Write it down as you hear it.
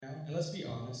and let's be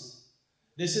honest,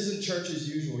 this isn't church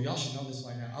as usual. Y'all should know this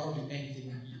by now. I don't do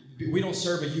anything. We don't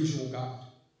serve a usual God.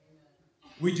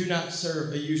 We do not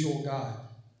serve a usual God.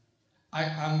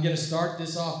 I'm going to start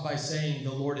this off by saying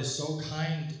the Lord is so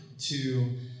kind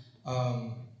to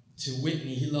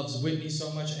Whitney. He loves Whitney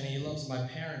so much, and he loves my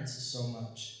parents so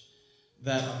much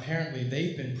that apparently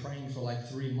they've been praying for like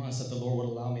 3 months that the Lord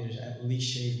would allow me to at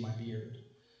least shave my beard.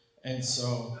 And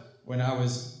so when I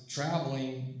was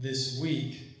traveling this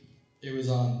week, it was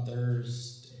on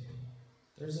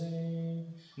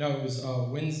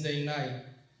Wednesday night,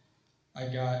 I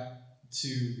got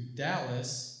to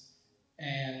Dallas,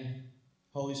 and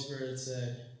Holy Spirit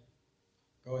said,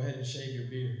 go ahead and shave your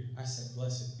beard. I said,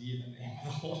 blessed be the name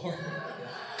of the Lord.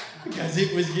 Because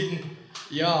it was getting,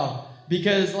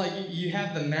 because like you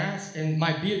have the mask and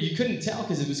my beard, you couldn't tell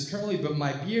because it was curly, but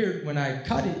my beard, when I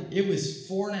cut it, it was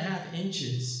 4.5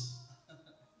 inches.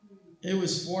 It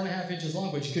was 4.5 inches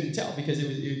long, but you couldn't tell because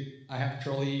I have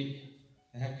curly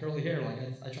hair. Like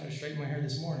I tried to straighten my hair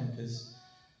this morning because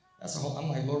I'm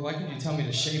like, Lord, why couldn't you tell me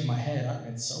to shave my head? I've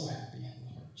been so happy.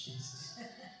 Lord Jesus.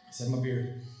 He said my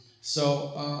beard.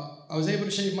 So I was able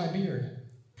to shave my beard.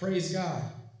 Praise God.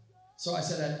 So I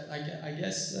said, I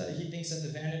guess he thinks that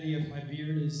the vanity of my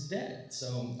beard is dead.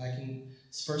 So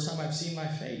it's the first time I've seen my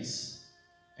face.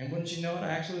 And wouldn't you know it, I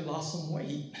actually lost some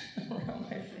weight around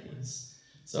my face.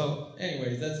 So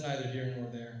anyways, that's neither here nor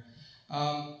there.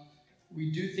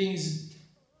 We do things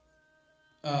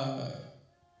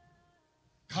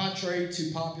contrary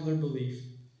to popular belief.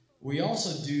 We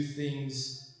also do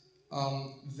things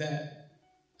that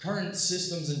current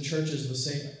systems and churches would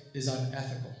say is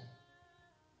unethical.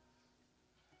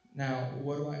 Now,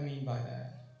 what do I mean by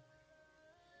that?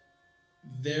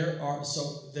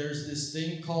 There's this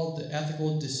thing called the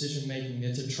ethical decision making.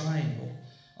 It's a triangle.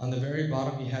 On the very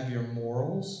bottom, you have your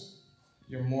morals.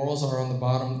 Your morals are on the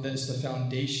bottom. That's the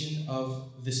foundation of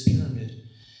this pyramid.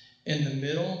 In the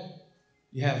middle,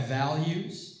 you have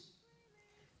values.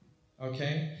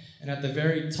 Okay? And at the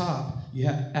very top, you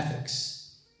have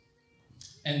ethics.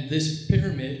 And this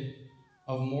pyramid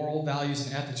of moral values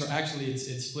and ethics, or actually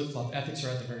it's flip-flop. Ethics are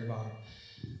at the very bottom.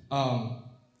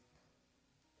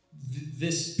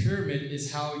 This pyramid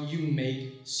is how you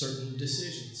make certain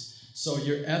decisions. So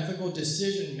your ethical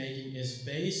decision-making is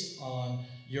based on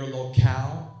your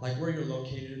locale, like where you're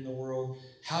located in the world,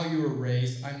 how you were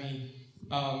raised.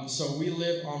 So we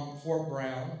live on Fort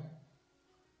Brown.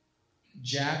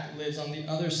 Jack lives on the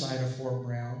other side of Fort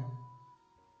Brown.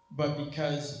 But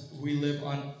because we live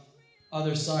on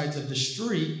other sides of the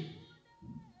street,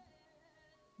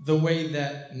 the way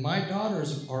that my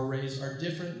daughters are raised are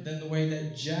different than the way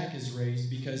that Jack is raised,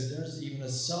 because there's even a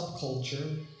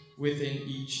subculture within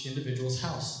each individual's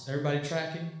house. Everybody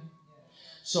tracking?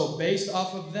 So based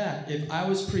off of that, if I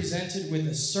was presented with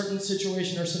a certain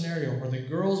situation or scenario, or the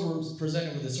girls were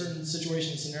presented with a certain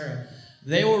situation or scenario,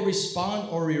 they will respond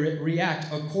or react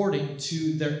according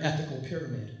to their ethical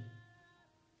pyramid.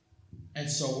 And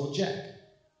so will Jack.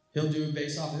 He'll do it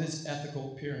based off of his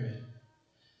ethical pyramid.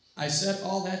 I said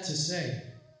all that to say,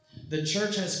 the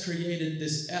church has created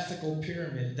this ethical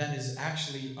pyramid that is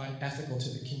actually unethical to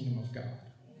the kingdom of God.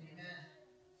 Amen.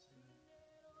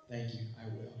 Thank you, I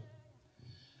will.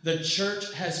 The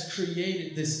church has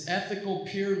created this ethical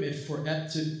pyramid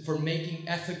for making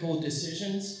ethical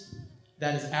decisions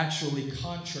that is actually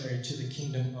contrary to the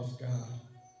kingdom of God.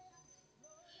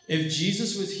 If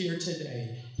Jesus was here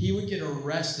today, he would get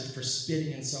arrested for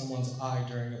spitting in someone's eye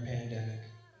during a pandemic.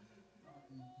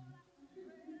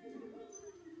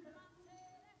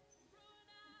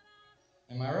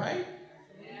 Am I right?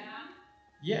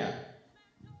 Yeah.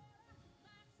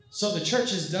 So the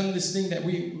church has done this thing that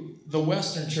the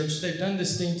Western church, they've done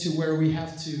this thing to where we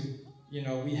have to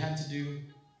do,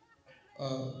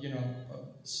 a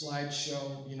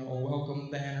slideshow, a welcome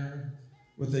banner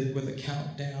with a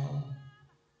countdown.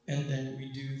 And then we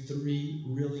do 3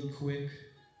 really quick,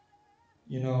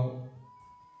 a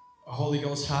Holy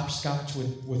Ghost hopscotch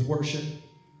with worship.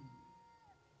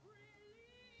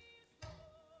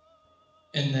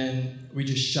 And then we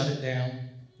just shut it down.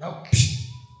 No,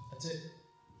 that's it.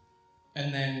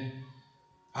 And then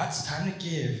it's time to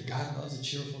give. God loves a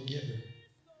cheerful giver.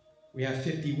 We have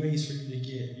 50 ways for you to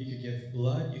give. You can give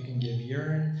blood. You can give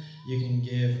urine. You can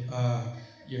give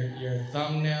your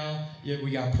thumbnail.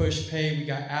 We got Push Pay. We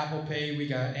got Apple Pay. We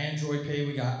got Android Pay.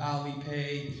 We got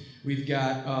Alipay. We've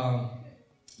got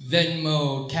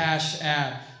Venmo, Cash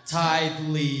App,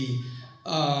 Tithely.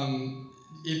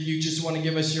 If you just want to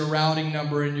give us your routing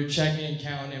number and your checking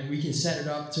account, and we can set it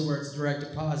up to where it's direct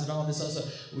deposit, all this other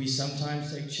stuff. We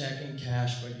sometimes take check and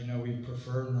cash, but we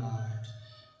prefer not.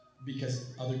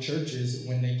 Because other churches,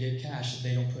 when they get cash,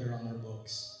 they don't put it on their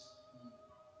books.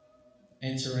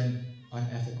 Enter in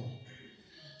unethical.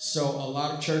 So a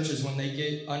lot of churches, when they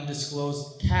get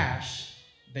undisclosed cash,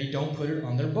 they don't put it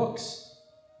on their books.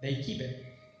 They keep it.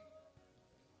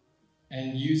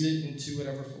 And use it into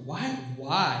whatever.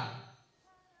 Why?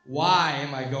 Why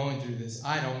am I going through this?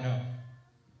 I don't know.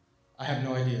 I have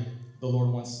no idea. The Lord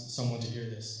wants someone to hear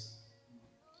this.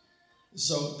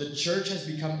 So the church has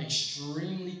become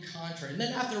extremely contrary. And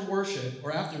then after worship,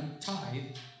 or after tithe,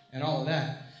 and all of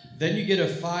that, then you get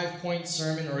a 5-point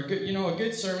sermon, or a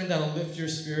good sermon that'll lift your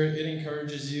spirit. It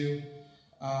encourages you.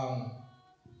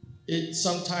 It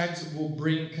sometimes will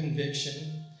bring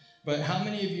conviction. But how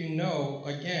many of you know,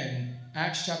 again,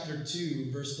 Acts chapter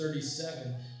 2, verse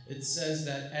 37, it says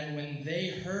that, and when they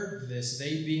heard this,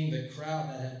 they being the crowd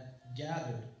that had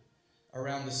gathered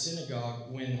around the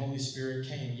synagogue when Holy Spirit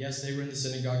came. Yes, they were in the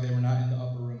synagogue. They were not in the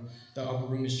upper room. The upper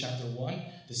room is chapter 1.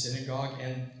 The synagogue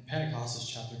and Pentecost is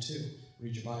chapter 2.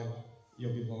 Read your Bible.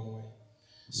 You'll be blown away.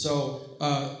 So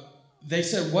they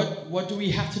said, what do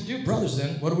we have to do, brothers,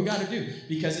 then? What do we got to do?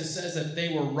 Because it says that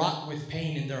they were wrought with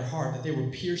pain in their heart, that they were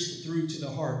pierced through to the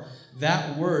heart.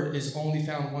 That word is only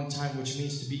found one time, which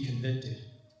means to be convicted.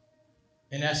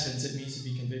 In essence, it means to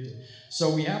be convicted.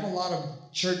 So we have a lot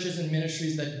of churches and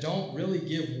ministries that don't really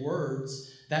give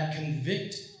words that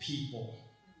convict people.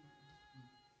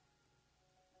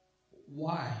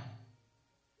 Why?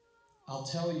 I'll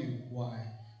tell you why.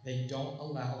 They don't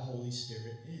allow Holy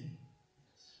Spirit in.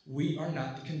 We are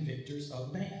not the convictors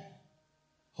of man.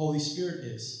 Holy Spirit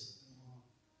is.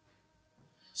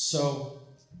 So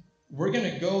we're going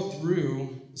to go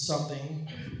through something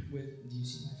with, do you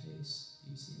see my face?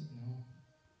 Do you see it? No.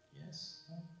 Yes?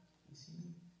 No? Do you see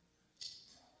me?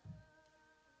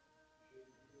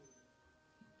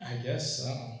 I guess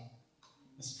so.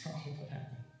 That's probably what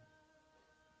happened.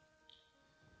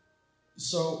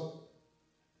 So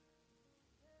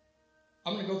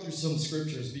I'm going to go through some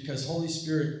scriptures because Holy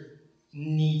Spirit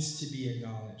needs to be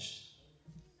acknowledged.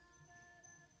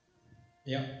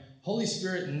 Yeah. Holy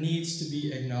Spirit needs to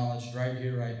be acknowledged right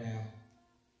here, right now.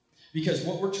 Because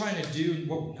what we're trying to do,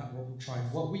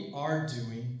 what we are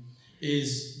doing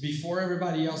is, before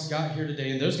everybody else got here today,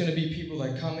 and there's going to be people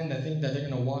that come in that think that they're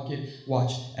going to walk in,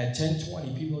 watch, at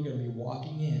 10:20, people are going to be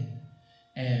walking in,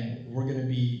 and we're going to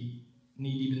be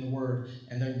knee-deep in the Word,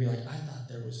 and they're going to be like, I thought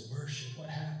there was worship. What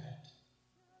happened?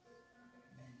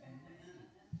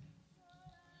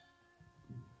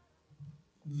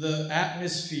 The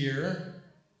atmosphere,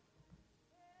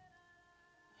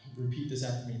 repeat this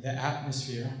after me, the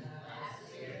atmosphere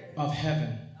of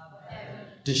heaven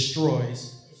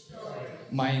destroys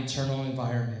my internal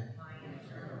environment.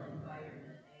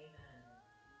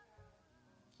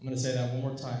 I'm going to say that one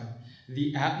more time.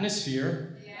 The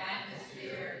atmosphere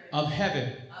of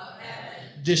heaven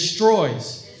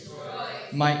destroys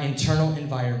my internal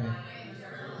environment.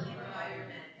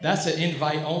 That's an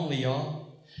invite only, y'all.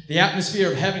 The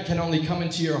atmosphere of heaven can only come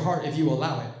into your heart if you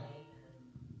allow it.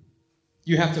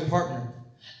 You have to partner.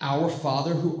 Our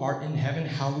Father who art in heaven,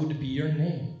 hallowed be your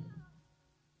name.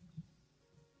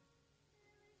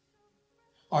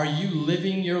 Are you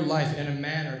living your life in a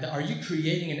manner that, are you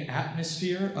creating an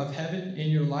atmosphere of heaven in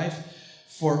your life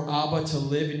for Abba to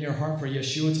live in your heart, for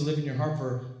Yeshua to live in your heart,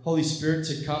 for Holy Spirit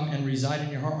to come and reside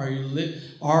in your heart?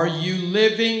 Are you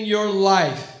living your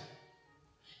life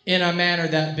in a manner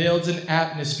that builds an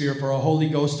atmosphere for a Holy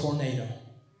Ghost tornado?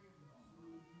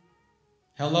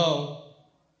 Hello?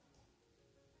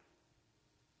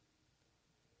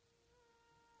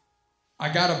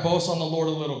 I got to boast on the Lord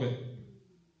a little bit,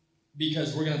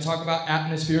 because we're going to talk about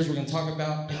atmospheres, we're going to talk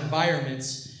about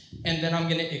environments, and then I'm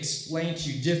going to explain to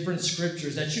you different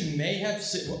scriptures that you may have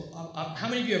seen. How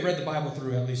many of you have read the Bible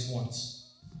through at least once?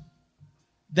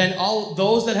 Then all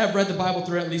those that have read the Bible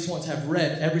through at least once have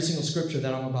read every single scripture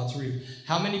that I'm about to read.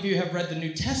 How many of you have read the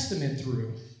New Testament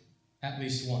through at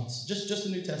least once? Just the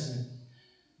New Testament.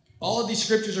 All of these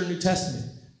scriptures are New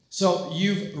Testament. So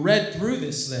you've read through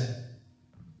this then,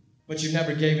 but you've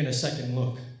never given a second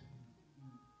look.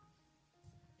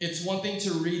 It's one thing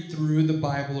to read through the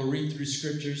Bible or read through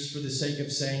scriptures for the sake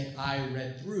of saying, I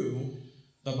read through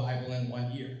the Bible in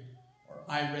 1 year. Or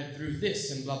I read through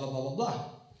this and blah, blah, blah, blah, blah.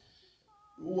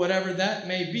 Whatever that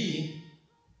may be,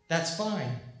 that's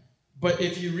fine. But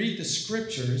if you read the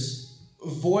scriptures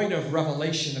void of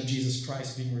revelation of Jesus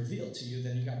Christ being revealed to you,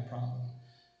 then you got a problem.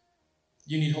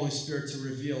 You need Holy Spirit to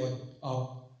reveal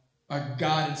a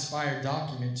God-inspired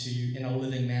document to you in a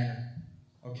living manner.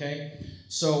 Okay?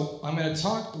 So I'm going to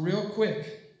talk real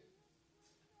quick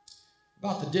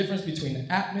about the difference between an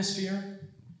atmosphere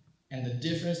and the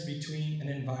difference between an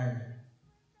environment.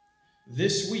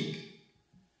 This week,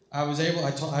 I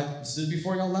stood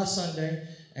before y'all last Sunday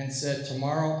and said,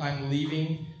 tomorrow I'm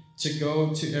leaving to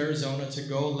go to Arizona to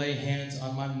go lay hands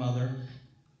on my mother,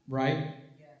 right?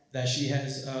 That she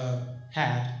has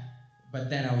had, but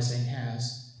then I was saying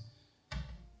has.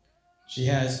 She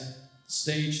has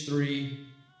stage 3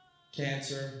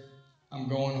 cancer. I'm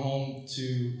going home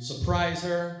to surprise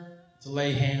her, to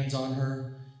lay hands on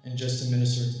her, and just to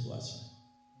minister to bless her.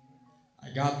 I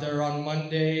got there on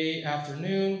Monday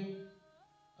afternoon,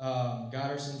 got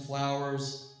her some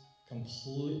flowers.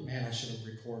 Man, I should have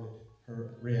recorded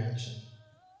her reaction.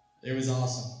 It was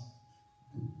awesome.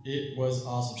 It was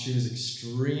awesome. She was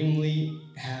extremely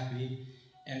happy,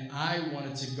 and I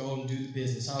wanted to go and do the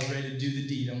business. I was ready to do the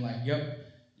deed. I'm like, yep,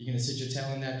 you're going to sit your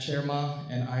tail in that chair, Ma,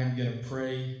 and I'm going to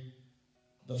pray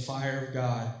the fire of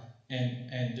God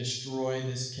and destroy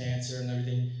this cancer and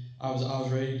everything. I was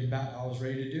ready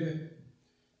to do it.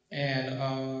 And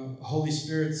Holy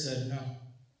Spirit said no.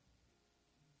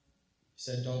 He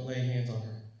said, don't lay hands on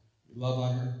her. Love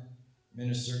on her.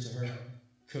 Minister to her.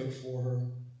 Cook for her.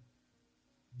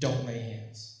 Don't lay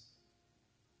hands.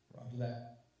 Roger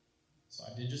that. So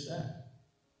I did just that.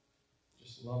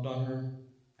 Just loved on her.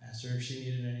 Asked her if she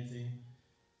needed anything.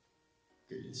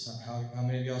 How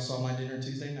many of y'all saw my dinner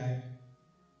Tuesday night?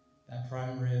 That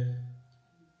prime rib.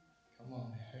 Come on,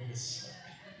 man.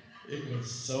 It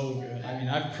was so good. I mean,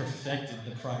 I've perfected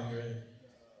the prime rib.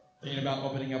 Thinking about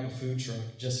opening up a food truck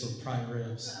just for prime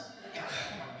ribs.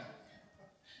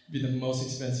 Be the most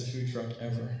expensive food truck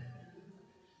ever.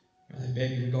 I'm like,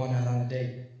 baby, we're going out on a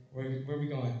date. Where are we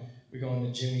going? We're going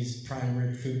to Jimmy's prime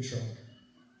rib food truck.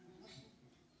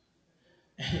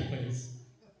 Anyways.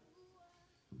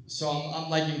 So I'm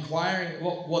like inquiring.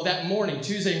 Well, that morning,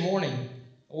 Tuesday morning,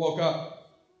 I woke up.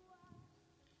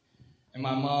 And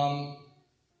my mom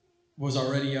was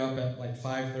already up at like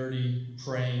 5:30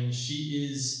 praying. She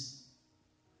is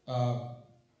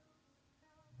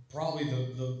probably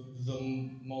the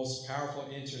most powerful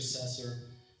intercessor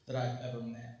that I've ever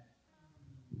met.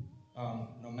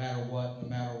 No matter what, no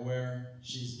matter where,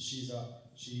 she's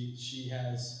up. She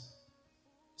has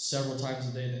several times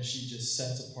a day that she just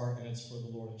sets apart, and it's for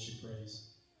the Lord, and she prays.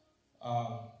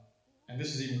 And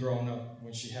this was even growing up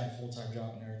when she had a full-time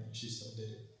job and everything. She still did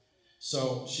it.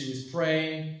 So she was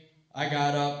praying. I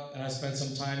got up, and I spent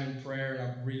some time in prayer,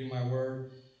 and I'm reading my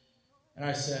word. And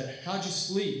I said, how'd you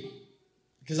sleep?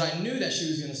 Because I knew that she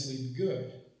was going to sleep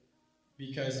good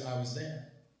because I was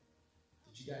there.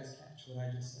 Did you guys catch what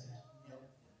I just said?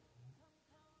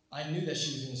 I knew that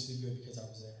she was going to sleep good because I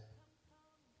was there.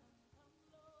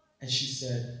 And she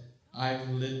said, I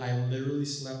literally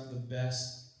slept the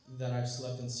best that I've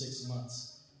slept in 6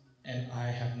 months, and I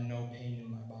have no pain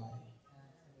in my body.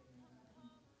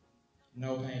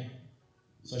 No pain.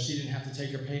 So she didn't have to take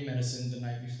her pain medicine the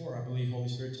night before. I believe Holy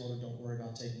Spirit told her, don't worry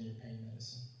about taking your pain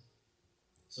medicine.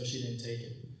 So she didn't take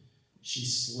it. She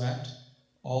slept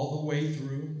all the way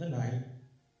through the night.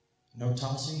 No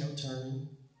tossing, no turning.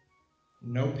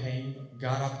 No pain.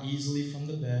 Got up easily from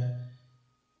the bed.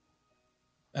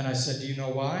 And I said, do you know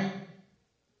why?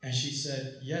 And she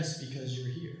said, yes, because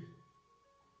you're here.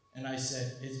 And I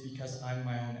said, it's because I'm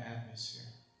my own atmosphere.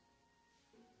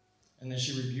 And then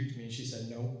she rebuked me and she said,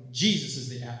 no, Jesus is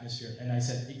the atmosphere. And I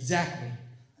said, exactly.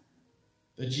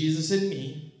 The Jesus in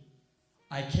me,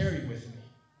 I carry with me.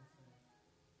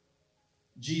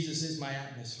 Jesus is my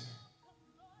atmosphere.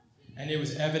 And it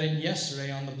was evident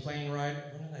yesterday on the plane ride.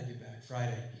 When did I get back?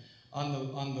 Friday.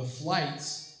 On the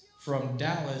flights from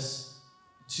Dallas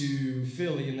to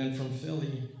Philly and then from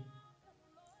Philly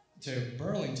to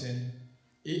Burlington,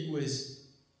 it was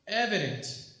evident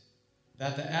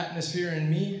that the atmosphere in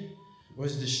me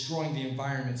was destroying the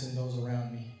environments and those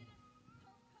around me.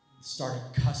 Started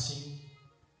cussing,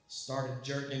 started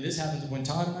jerking. And this happens when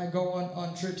Todd and I go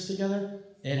on trips together.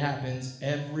 It happens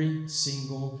every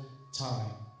single time,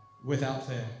 without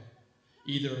fail.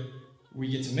 Either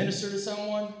we get to minister to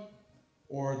someone,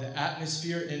 or the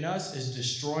atmosphere in us is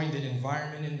destroying the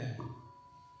environment in them.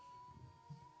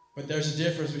 But there's a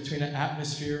difference between an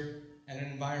atmosphere and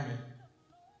an environment.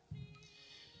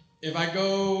 If I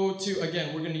go to,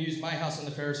 again, we're going to use my house and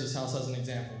the Ferris' house as an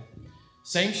example.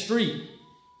 Same street.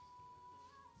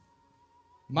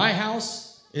 My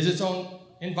house is its own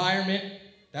environment.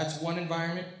 That's one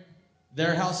environment.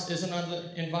 Their house is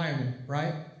another environment,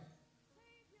 right?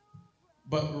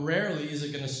 But rarely is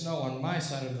it going to snow on my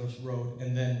side of the road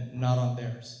and then not on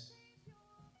theirs.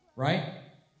 Right?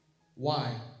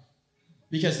 Why?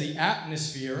 Because the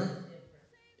atmosphere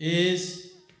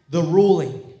is the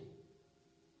ruling.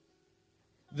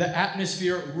 The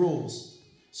atmosphere rules.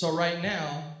 So right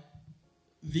now,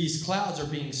 these clouds are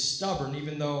being stubborn,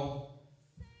 even though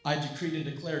I decreed and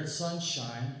declared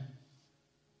sunshine.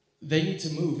 They need to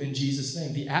move in Jesus'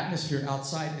 name. The atmosphere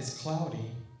outside is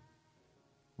cloudy,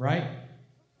 right?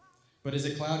 But is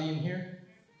it cloudy in here?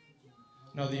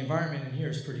 No, the environment in here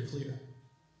is pretty clear.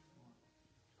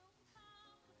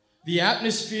 The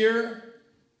atmosphere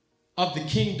of the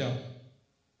kingdom.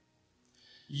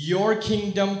 Your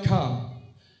kingdom come.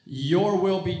 Your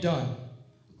will be done.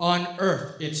 On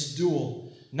earth, it's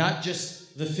dual. Not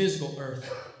just the physical earth,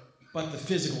 but the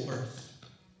physical earth.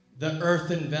 The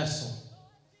earthen vessel.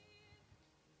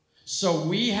 So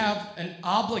we have an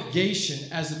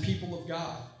obligation as the people of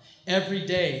God every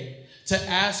day to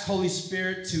ask Holy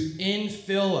Spirit to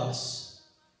infill us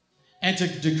and to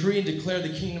decree and declare the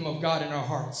kingdom of God in our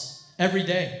hearts every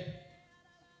day.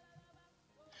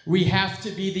 We have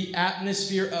to be the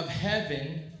atmosphere of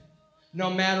heaven no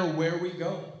matter where we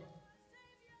go.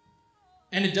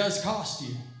 And it does cost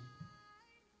you.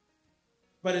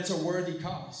 But it's a worthy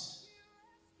cost.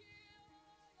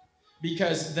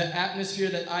 Because the atmosphere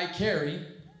that I carry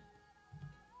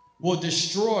will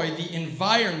destroy the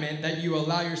environment that you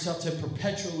allow yourself to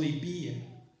perpetually be in.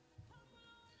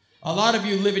 A lot of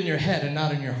you live in your head and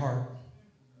not in your heart.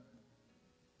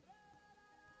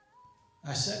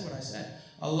 I said what I said.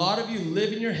 A lot of you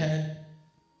live in your head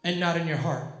and not in your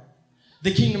heart.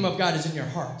 The kingdom of God is in your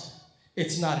heart.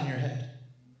 It's not in your head.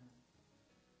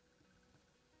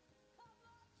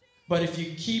 But if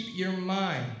you keep your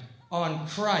mind on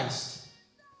Christ,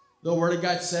 the Word of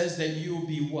God says that you will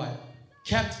be what?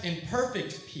 Kept in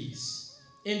perfect peace,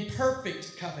 in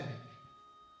perfect covenant.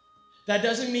 That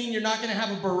doesn't mean you're not going to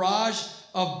have a barrage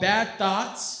of bad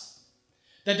thoughts.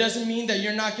 That doesn't mean that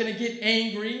you're not going to get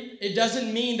angry. It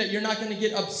doesn't mean that you're not going to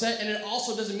get upset. And it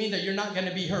also doesn't mean that you're not going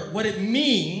to be hurt. What it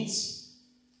means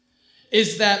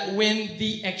is that when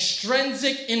the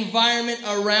extrinsic environment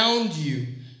around you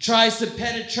tries to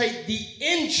penetrate the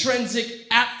intrinsic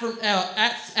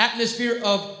atmosphere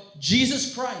of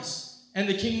Jesus Christ and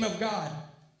the kingdom of God,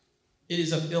 it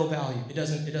is of ill value. It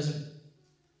doesn't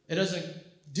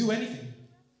do anything.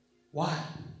 Why?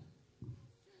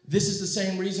 This is the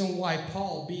same reason why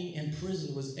Paul, being in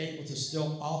prison, was able to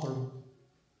still author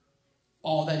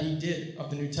all that he did of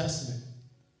the New Testament.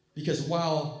 Because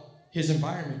while his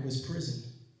environment was prison,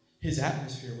 his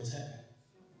atmosphere was heaven.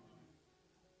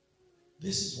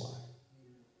 This is why.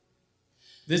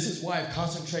 This is why if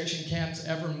concentration camps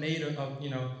ever made a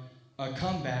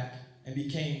comeback and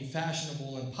became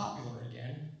fashionable and popular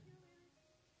again,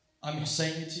 I'm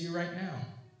saying it to you right now.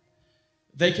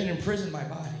 They can imprison my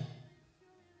body,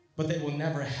 but they will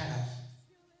never have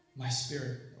my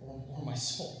spirit or my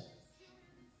soul.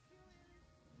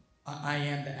 I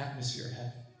am the atmosphere of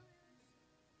heaven.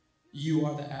 You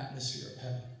are the atmosphere of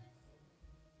heaven.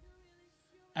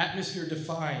 Atmosphere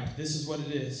defined, this is what it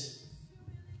is.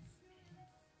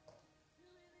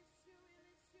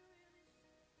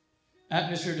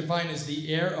 Atmosphere defined is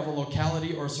the air of a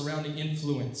locality or surrounding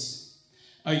influence.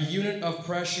 A unit of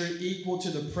pressure equal to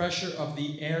the pressure of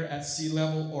the air at sea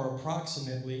level, or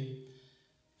approximately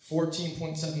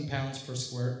 14.7 pounds per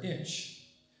square inch,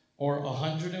 or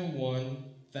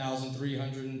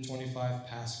 101,325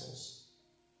 pascals.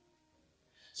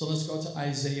 So let's go to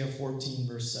Isaiah 14,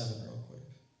 verse 7 real quick.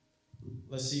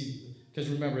 Let's see, because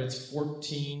remember, it's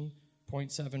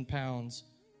 14.7 pounds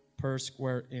per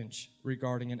square inch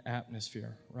regarding an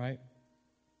atmosphere, right?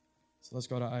 So let's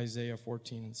go to Isaiah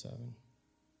 14 and 7.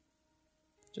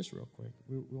 Just real quick.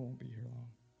 We won't be here long.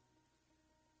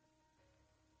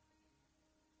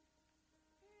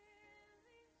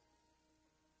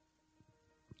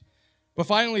 But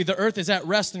finally, the earth is at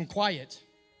rest and quiet.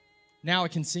 Now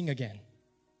it can sing again.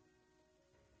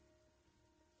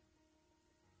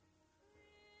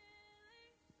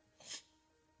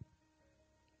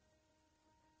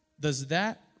 Does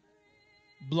that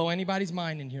blow anybody's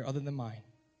mind in here other than mine?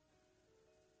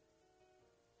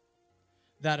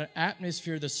 That an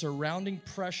atmosphere, the surrounding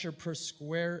pressure per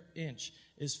square inch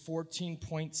is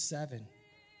 14.7.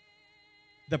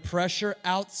 The pressure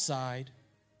outside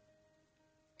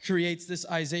creates this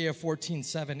Isaiah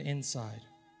 14:7 inside.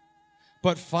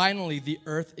 But finally, the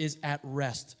earth is at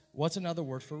rest. What's another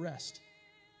word for rest?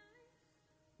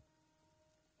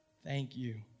 Thank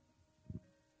you.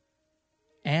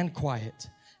 And quiet.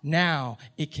 Now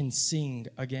it can sing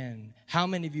again. How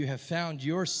many of you have found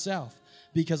yourself,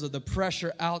 because of the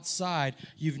pressure outside,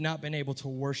 you've not been able to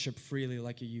worship freely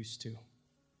like you used to?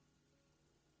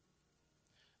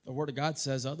 The Word of God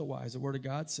says otherwise. The Word of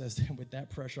God says that with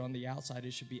that pressure on the outside,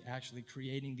 it should be actually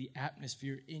creating the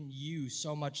atmosphere in you,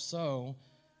 so much so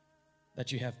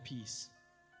that you have peace.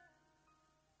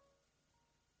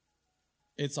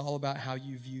 It's all about how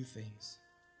you view things.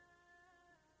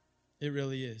 It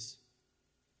really is.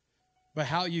 But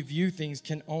how you view things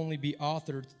can only be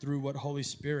authored through what Holy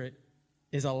Spirit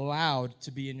is allowed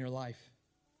to be in your life.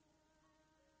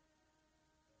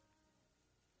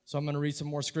 So I'm going to read some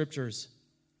more scriptures.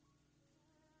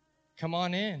 Come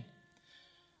on in.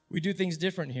 We do things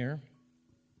different here.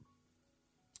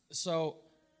 So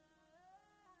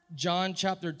John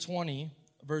chapter 20,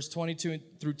 verse 22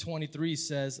 through 23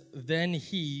 says, "Then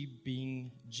he,"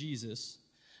 being Jesus,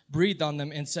 "breathed on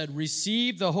them and said,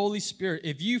 'Receive the Holy Spirit.'"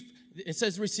 It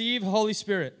says, "Receive Holy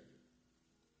Spirit."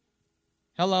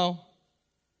 Hello.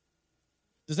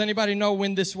 Does anybody know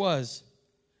when this was?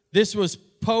 This was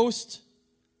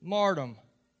post-mortem.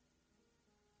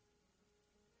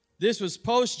 This was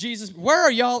post-Jesus. Where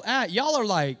are y'all at? Y'all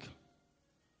are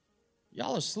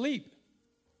asleep.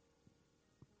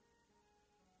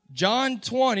 John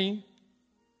 20,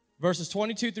 verses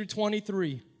 22 through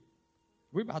 23.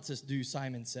 We're about to do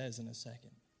Simon Says in a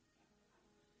second.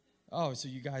 Oh, so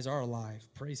you guys are alive.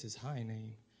 Praise his high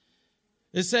name.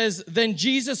 It says, "Then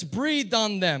Jesus breathed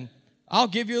on them." I'll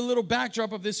give you a little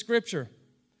backdrop of this scripture.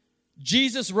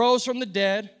 Jesus rose from the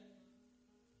dead.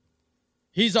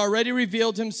 He's already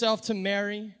revealed himself to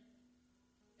Mary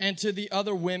and to the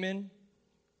other women.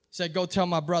 He said, "Go tell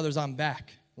my brothers I'm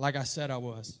back, like I said I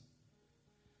was."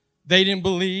 They didn't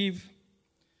believe.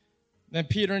 Then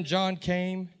Peter and John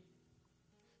came,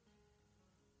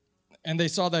 and they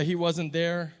saw that he wasn't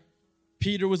there.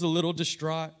 Peter was a little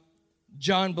distraught.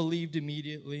 John believed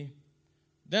immediately.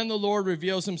 Then the Lord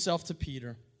reveals himself to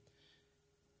Peter,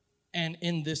 and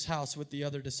in this house with the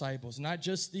other disciples. Not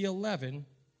just the 11,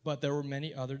 but there were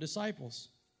many other disciples.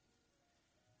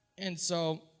 And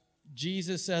so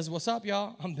Jesus says, "What's up,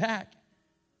 y'all? I'm back."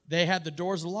 They had the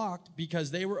doors locked because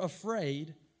they were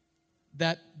afraid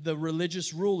that the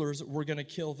religious rulers were going to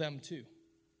kill them too.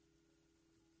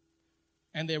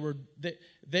 And they were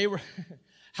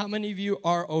how many of you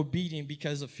are obedient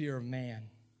because of fear of man?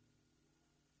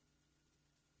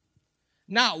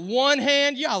 Not one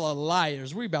hand. Y'all are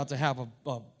liars. We're about to have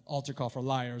a altar call for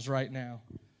liars right now.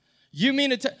 You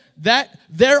mean that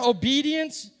their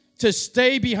obedience to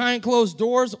stay behind closed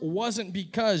doors wasn't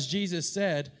because Jesus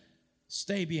said,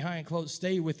 "Stay behind closed,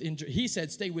 stay within." He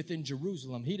said, "Stay within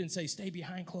Jerusalem." He didn't say, "Stay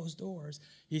behind closed doors."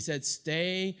 He said,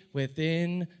 "Stay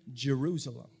within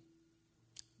Jerusalem."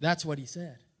 That's what he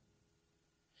said.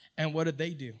 And what did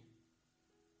they do?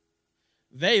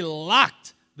 They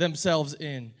locked themselves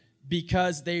in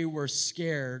because they were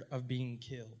scared of being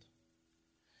killed.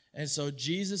 And so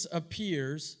Jesus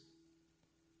appears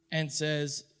and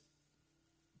says,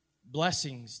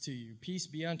 "Blessings to you, peace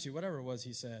be unto you," whatever it was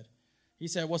he said. He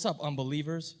said, "What's up,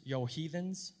 unbelievers, yo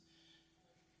heathens?"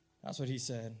 That's what he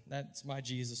said. That's my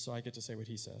Jesus, so I get to say what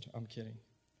he said. I'm kidding.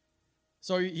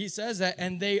 So he says that,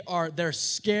 and they're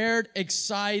scared,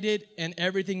 excited, and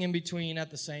everything in between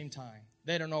at the same time.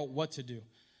 They don't know what to do.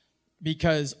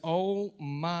 Because, oh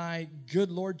my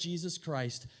good Lord Jesus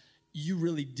Christ, you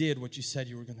really did what you said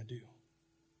you were going to do.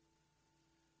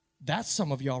 That's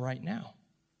some of y'all right now.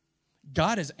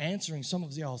 God is answering some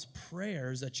of y'all's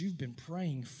prayers that you've been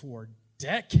praying for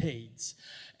decades.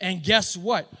 And guess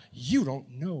what? You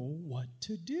don't know what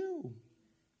to do.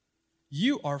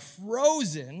 You are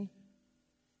frozen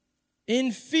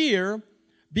in fear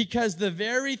because the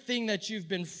very thing that you've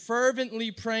been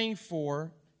fervently praying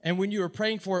for, and when you were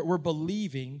praying for it, were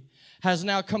believing, has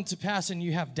now come to pass and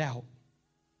you have doubt.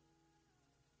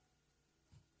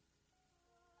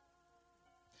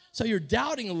 So you're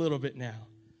doubting a little bit now.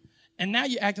 And now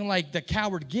you're acting like the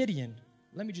coward Gideon.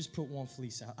 Let me just put one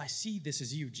fleece out. I see this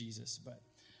as you, Jesus, but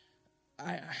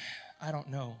I don't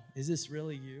know. Is this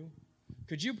really you?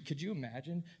 Could you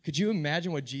imagine? Could you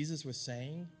imagine what Jesus was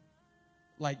saying?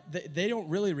 Like, they don't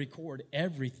really record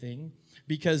everything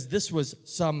because this was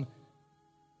some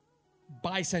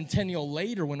bicentennial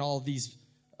later when all these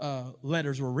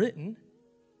letters were written.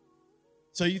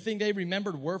 So you think they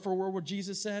remembered word for word what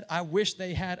Jesus said? I wish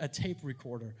they had a tape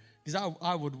recorder because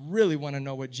I would really want to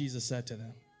know what Jesus said to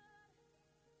them.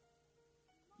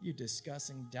 You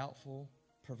disgusting, doubtful,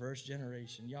 perverse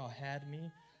generation. Y'all had me.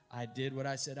 I did what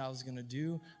I said I was going to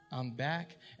do. I'm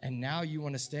back. And now you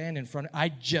want to stand in front of... I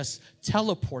just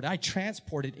I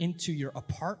transported into your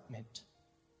apartment.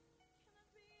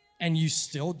 And you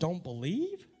still don't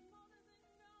believe?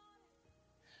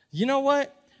 You know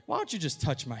what? Why don't you just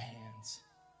touch my hands?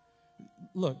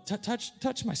 Look,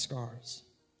 touch my scars.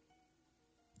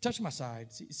 Touch my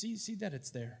side. See that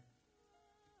it's there.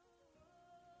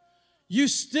 You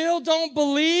still don't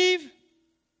believe?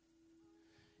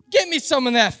 Get me some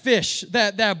of that fish,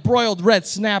 that broiled red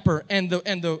snapper and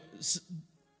the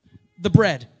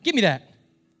bread. Give me that.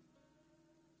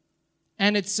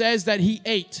 And it says that he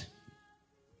ate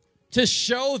to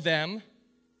show them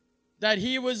that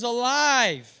he was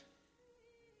alive.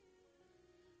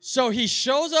 So he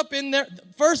shows up in there.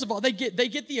 First of all, they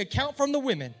get the account from the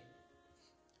women.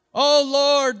 Oh,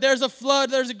 Lord, there's a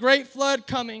flood. There's a great flood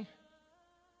coming.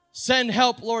 Send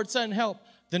help, Lord, send help.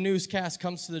 The newscast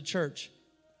comes to the church.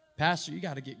 Pastor, you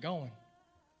got to get going.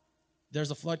 There's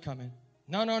a flood coming.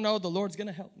 No, the Lord's going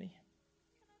to help me.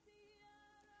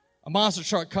 A monster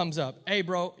truck comes up. Hey,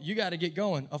 bro, you got to get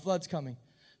going. A flood's coming.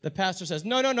 The pastor says,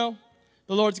 no.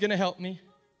 The Lord's going to help me.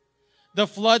 The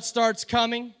flood starts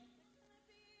coming.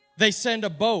 They send a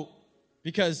boat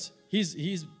because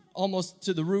he's almost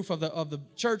to the roof of the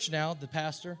church now, the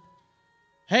pastor.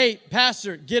 Hey,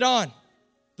 pastor, get on.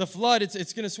 The flood,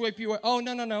 it's going to sweep you away. Oh,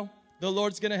 no. The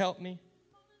Lord's going to help me.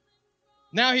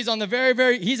 Now he's on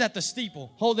the he's at the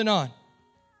steeple, holding on.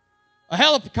 A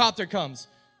helicopter comes.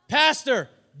 Pastor,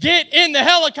 get in the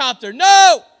helicopter.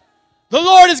 No! The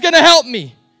Lord is going to help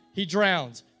me. He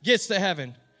drowns, gets to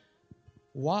heaven.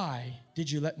 Why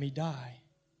did you let me die?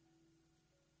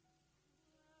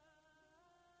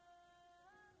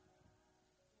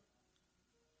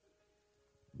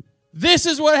 This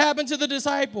is what happened to the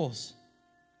disciples.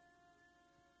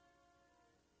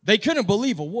 They couldn't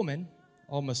believe a woman,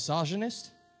 all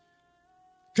misogynist.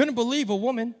 Couldn't believe a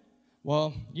woman.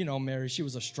 Well, you know Mary, she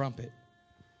was a strumpet.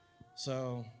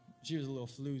 So she was a little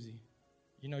floozy.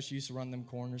 You know, she used to run them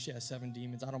corners. She had 7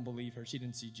 demons. I don't believe her. She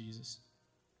didn't see Jesus.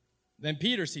 Then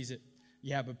Peter sees it.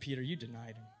 Yeah, but Peter, you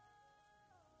denied him.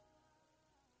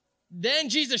 Then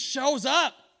Jesus shows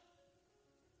up.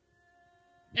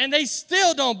 And they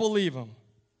still don't believe him.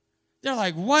 They're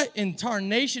like, what in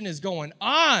tarnation is going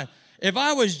on? If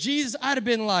I was Jesus, I'd have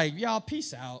been like, y'all,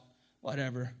 peace out.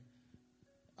 Whatever.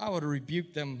 I would have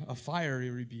rebuked them a fiery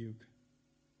rebuke.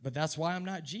 But that's why I'm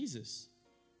not Jesus.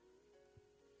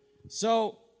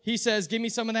 So he says, give me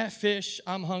some of that fish.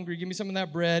 I'm hungry. Give me some of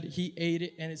that bread. He ate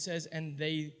it. And it says, and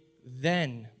they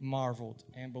then marveled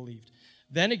and believed.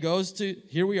 Then it goes to,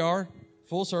 here we are,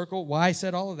 full circle. Why I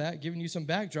said all of that, giving you some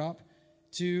backdrop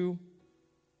to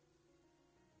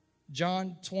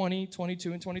John 20,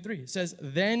 22, and 23. It says,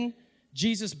 then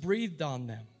Jesus breathed on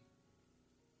them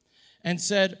and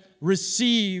said,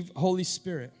 receive Holy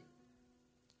Spirit.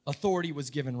 Authority was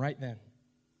given right then.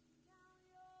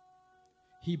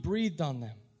 He breathed on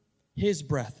them. His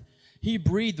breath. He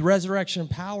breathed resurrection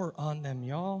power on them,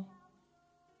 y'all.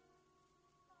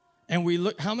 And we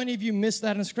look, how many of you missed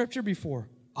that in Scripture before?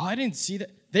 Oh, I didn't see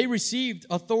that. They received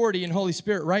authority and Holy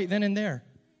Spirit right then and there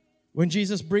when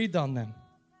Jesus breathed on them.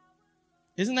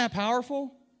 Isn't that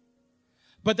powerful?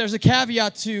 But there's a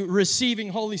caveat to receiving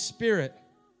Holy Spirit.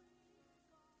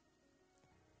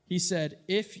 He said,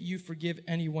 if you forgive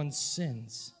anyone's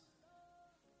sins,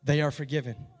 they are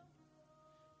forgiven.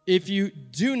 If you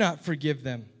do not forgive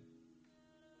them,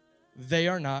 they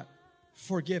are not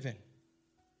forgiven.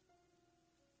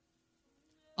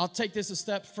 I'll take this a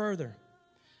step further.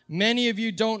 Many of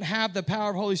you don't have the power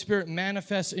of Holy Spirit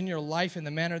manifest in your life in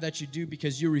the manner that you do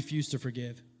because you refuse to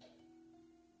forgive.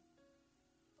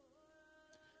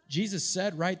 Jesus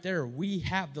said right there, we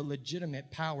have the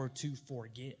legitimate power to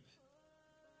forgive.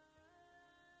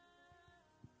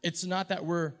 It's not that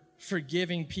we're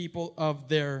forgiving people of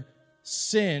their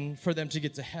sin for them to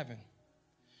get to heaven.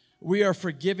 We are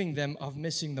forgiving them of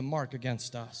missing the mark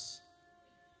against us.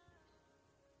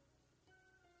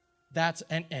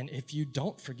 And if you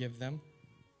don't forgive them,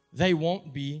 they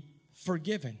won't be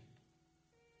forgiven.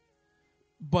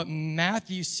 But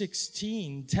Matthew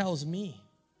 16 tells me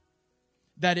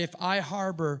that if I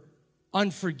harbor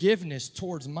unforgiveness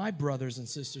towards my brothers and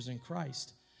sisters in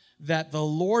Christ, that the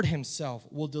Lord himself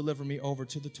will deliver me over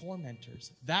to the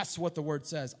tormentors. That's what the word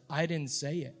says. I didn't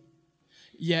say it.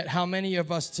 Yet how many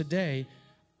of us today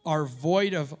are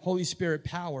void of Holy Spirit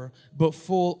power, but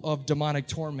full of demonic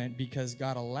torment because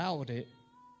God allowed it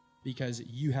because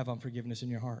you have unforgiveness in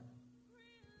your heart?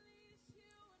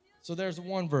 So there's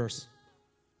one verse.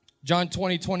 John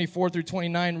 20, 24 through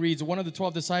 29 reads, one of the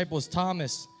 12 disciples,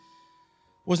 Thomas,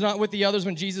 was not with the others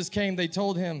when Jesus came. They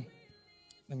told him,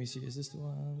 let me see, is this the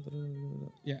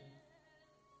one? Yeah.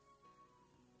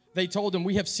 They told him,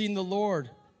 we have seen the Lord.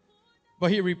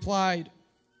 But he replied,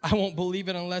 I won't believe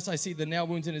it unless I see the nail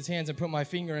wounds in his hands and put my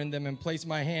finger in them and place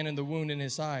my hand in the wound in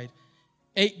his side.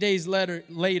 8 days later,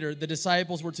 the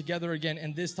disciples were together again,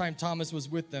 and this time Thomas was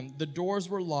with them. The doors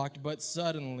were locked, but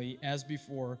suddenly, as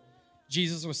before,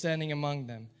 Jesus was standing among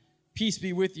them. Peace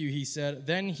be with you, he said.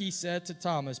 Then he said to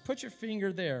Thomas, put your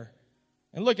finger there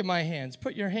and look at my hands.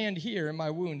 Put your hand here in my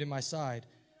wound in my side.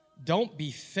 Don't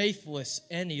be faithless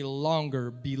any longer.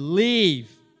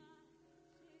 Believe.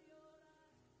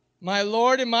 My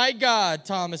Lord and my God,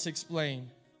 Thomas explained.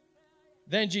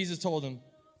 Then Jesus told him,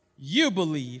 you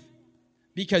believe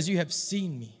because you have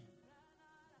seen me.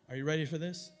 Are you ready for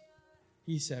this?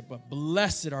 He said, but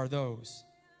blessed are those.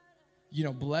 You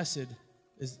know, blessed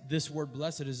is, this word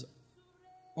blessed is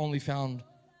only found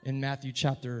in Matthew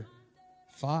chapter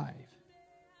 5.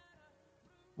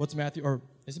 What's Matthew, or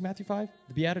is it Matthew 5?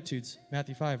 The Beatitudes,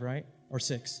 Matthew 5, right? Or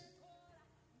 6?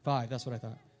 5, that's what I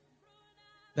thought.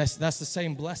 That's the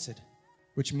same blessed,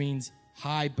 which means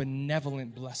high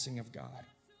benevolent blessing of God.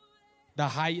 The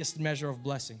highest measure of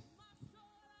blessing.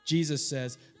 Jesus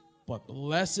says, but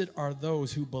blessed are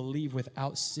those who believe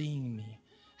without seeing me.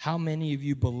 How many of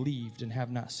you believed and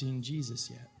have not seen Jesus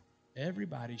yet?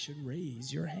 Everybody should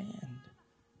raise your hand.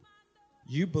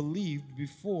 You believed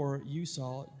before you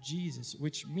saw Jesus,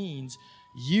 which means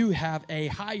you have a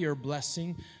higher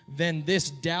blessing than this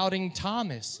doubting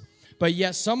Thomas. But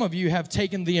yet some of you have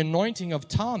taken the anointing of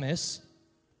Thomas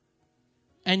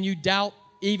and you doubt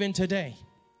even today.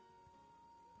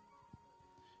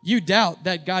 You doubt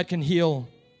that God can heal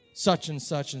such and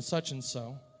such and such and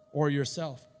so, or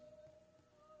yourself.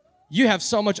 You have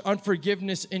so much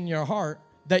unforgiveness in your heart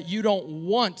that you don't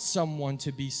want someone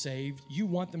to be saved. You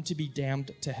want them to be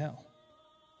damned to hell.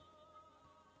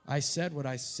 I said what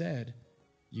I said,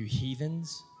 you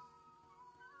heathens.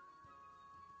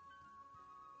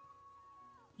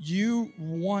 You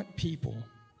want people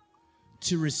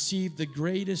to receive the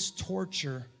greatest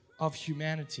torture of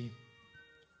humanity,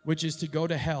 which is to go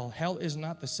to hell. Hell is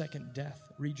not the second death.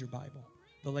 Read your Bible.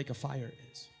 The lake of fire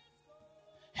is.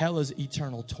 Hell is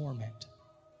eternal torment.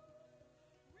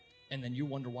 And then you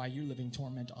wonder why you're living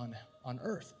torment on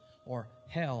earth, or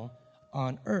hell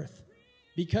on earth.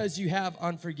 Because you have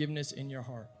unforgiveness in your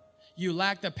heart. You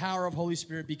lack the power of Holy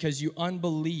Spirit because you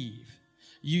unbelieve.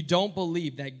 You don't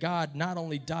believe that God not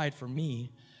only died for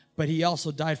me, but he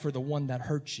also died for the one that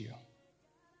hurt you.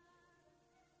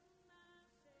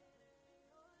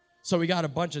 So we got a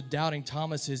bunch of doubting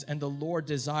Thomases, and the Lord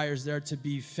desires there to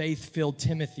be faith-filled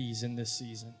Timothys in this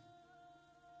season.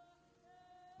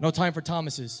 No time for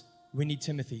Thomases. We need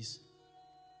Timothys.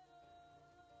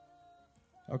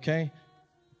 Okay?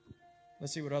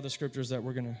 Let's see what other scriptures that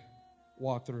we're going to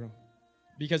walk through.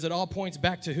 Because it all points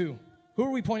back to who? Who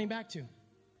are we pointing back to?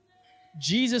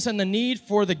 Jesus and the need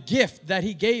for the gift that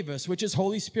he gave us, which is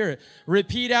Holy Spirit.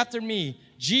 Repeat after me.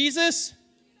 Jesus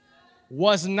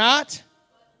was not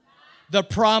the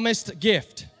promised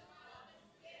gift.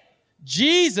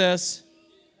 Jesus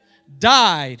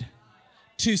died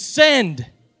to send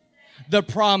the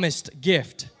promised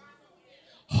gift.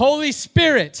 Holy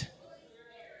Spirit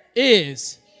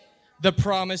is the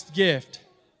promised gift.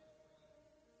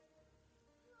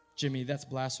 Jimmy, that's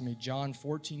blasphemy. John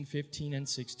 14, 15, and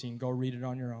 16. Go read it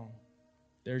on your own.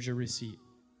 There's your receipt.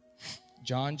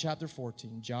 John chapter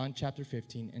 14, John chapter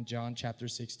 15, and John chapter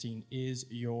 16 is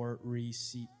your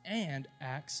receipt. And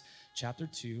Acts chapter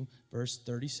 2, verse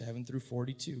 37 through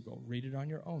 42. Go read it on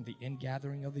your own. The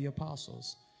ingathering of the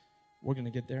apostles. We're going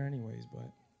to get there anyways, but.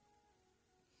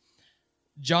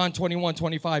 John 21,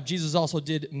 25. Jesus also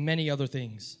did many other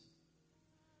things.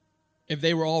 If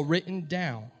they were all written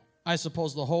down, I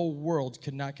suppose the whole world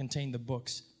could not contain the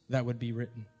books that would be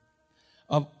written.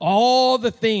 Of all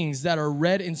the things that are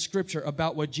read in Scripture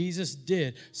about what Jesus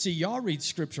did, see, y'all read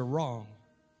Scripture wrong.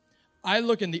 I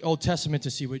look in the Old Testament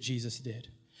to see what Jesus did.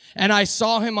 And I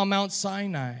saw him on Mount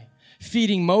Sinai,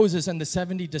 feeding Moses and the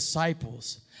 70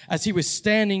 disciples as he was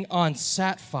standing on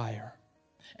sapphire.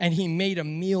 And he made a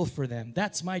meal for them.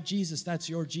 That's my Jesus. That's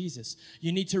your Jesus.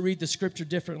 You need to read the scripture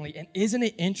differently. And isn't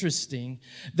it interesting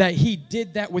that he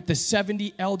did that with the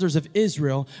 70 elders of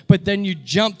Israel, but then you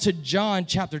jump to John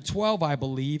chapter 12, I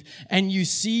believe, and you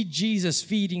see Jesus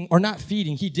feeding, or not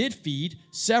feeding, he did feed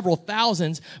several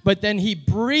thousands, but then he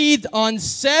breathed on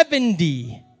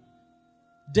 70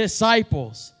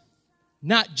 disciples,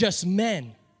 not just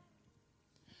men.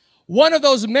 One of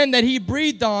those men that he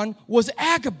breathed on was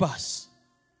Agabus.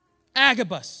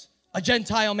 Agabus, a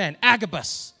Gentile man.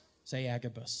 Agabus. Say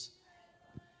Agabus.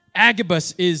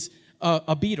 Agabus is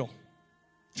a beetle.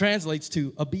 Translates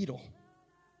to a beetle.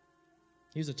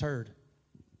 He was a turd.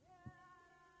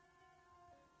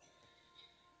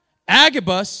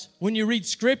 Agabus, when you read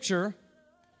scripture,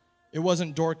 it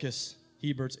wasn't Dorcas,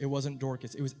 Heberts. It wasn't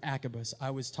Dorcas. It was Agabus.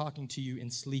 I was talking to you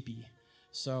in sleepy,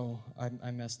 so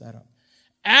I messed that up.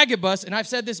 Agabus, and I've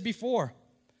said this before,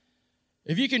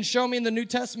 if you can show me in the New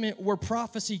Testament where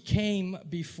prophecy came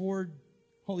before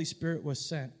Holy Spirit was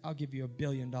sent, I'll give you $1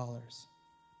 billion.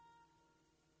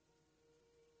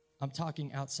 I'm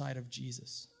talking outside of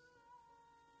Jesus.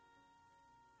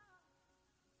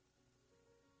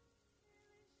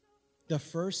 the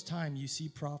first time you see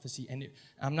prophecy, and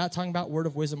I'm not talking about word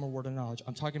of wisdom or word of knowledge.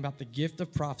 I'm talking about the gift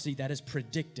of prophecy that is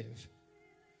predictive,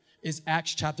 is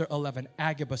Acts chapter 11.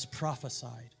 Agabus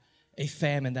prophesied a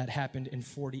famine that happened in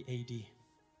 40 AD.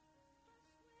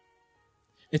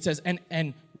 It says,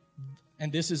 and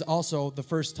this is also the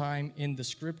first time in the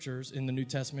scriptures, in the New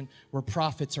Testament, where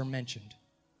prophets are mentioned.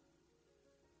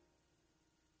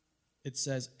 It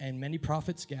says, and many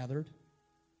prophets gathered,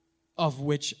 of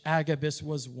which Agabus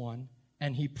was one,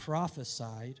 and he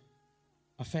prophesied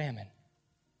a famine.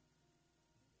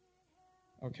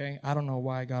 Okay, I don't know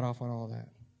why I got off on all that.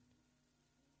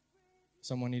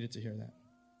 Someone needed to hear that.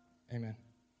 Amen.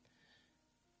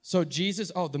 So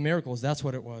Jesus, the miracles, that's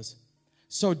what it was.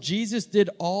 So Jesus did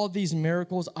all these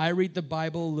miracles. I read the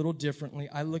Bible a little differently.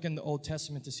 I look in the Old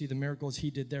Testament to see the miracles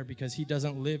he did there because he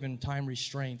doesn't live in time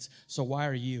restraints. So why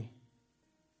are you?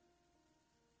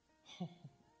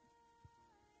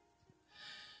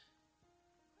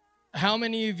 How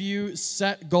many of you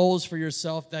set goals for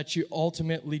yourself that you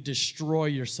ultimately destroy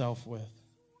yourself with?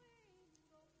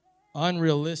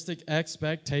 Unrealistic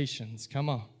expectations. Come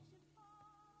on.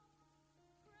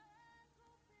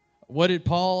 What did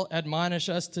Paul admonish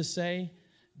us to say?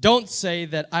 Don't say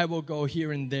that I will go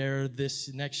here and there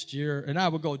this next year and I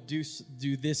will go do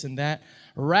this and that.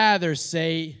 Rather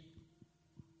say,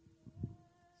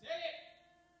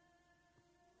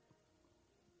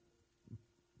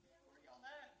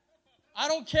 I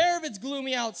don't care if it's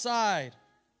gloomy outside.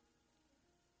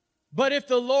 But if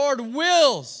the Lord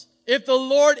wills, if the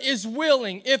Lord is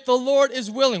willing,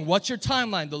 what's your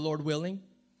timeline? The Lord willing.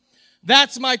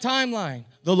 That's my timeline.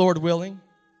 The Lord willing.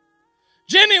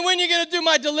 Jimmy, when are you going to do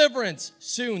my deliverance?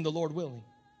 Soon, the Lord willing.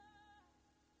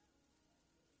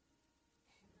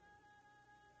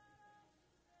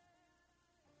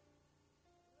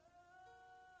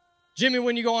 Jimmy,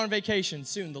 when you go on vacation?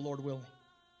 Soon, the Lord willing.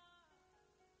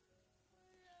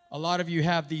 A lot of you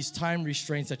have these time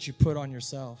restraints that you put on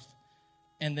yourself,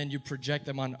 and then you project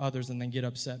them on others and then get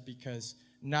upset because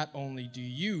not only do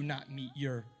you not meet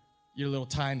your little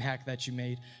time hack that you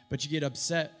made, but you get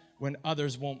upset when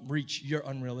others won't reach your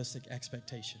unrealistic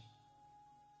expectation.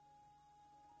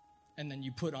 And then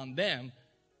you put on them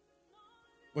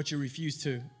what you refuse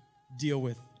to deal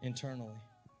with internally.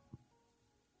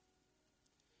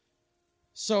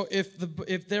 So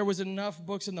if there was enough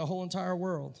books in the whole entire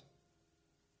world,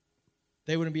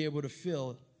 they wouldn't be able to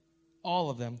fill all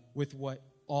of them with what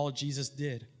all Jesus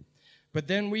did. But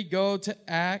then we go to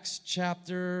Acts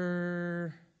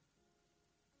chapter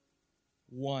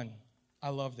 1. I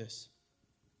love this.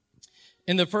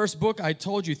 In the first book, I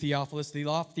told you, Theophilus.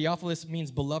 Theophilus means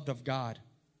beloved of God.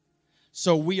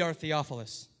 So we are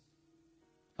Theophilus.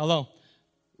 Hello.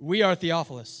 We are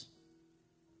Theophilus.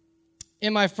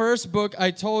 In my first book,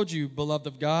 I told you, beloved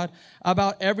of God,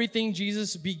 about everything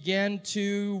Jesus began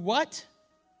to what?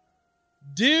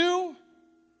 Do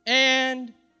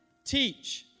and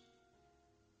teach.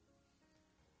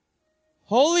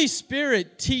 Holy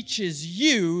Spirit teaches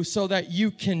you so that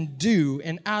you can do,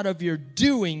 and out of your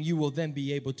doing, you will then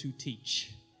be able to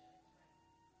teach.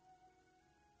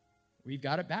 We've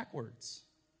got it backwards.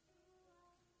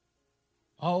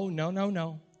 Oh,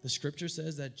 no. The scripture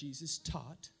says that Jesus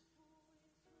taught,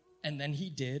 and then he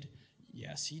did.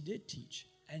 Yes, he did teach,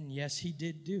 and yes, he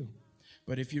did do.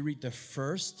 But if you read the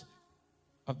first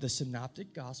of the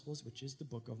Synoptic Gospels, which is the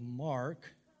book of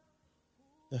Mark,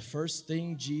 the first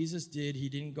thing Jesus did, he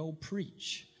didn't go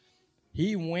preach.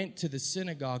 He went to the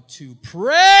synagogue to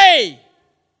pray.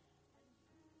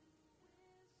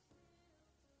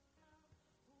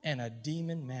 And a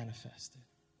demon manifested.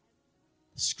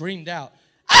 Screamed out,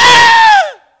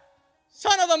 "Ah!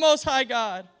 Son of the Most High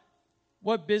God,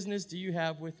 what business do you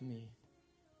have with me?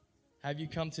 Have you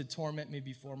come to torment me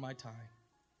before my time?"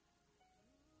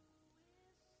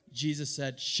 Jesus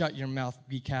said, "Shut your mouth,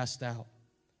 be cast out."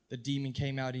 The demon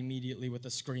came out immediately with a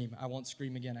scream. I won't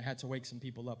scream again. I had to wake some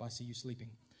people up. I see you sleeping.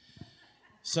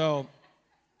 So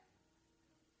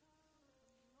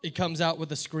it comes out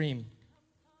with a scream.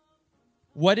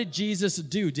 What did Jesus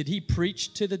do? Did he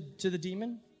preach to the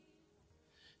demon?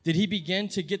 Did he begin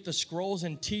to get the scrolls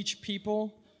and teach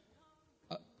people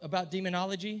about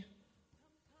demonology?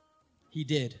 He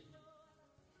did.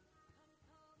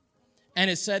 And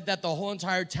it said that the whole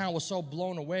entire town was so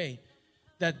blown away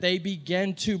that they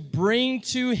began to bring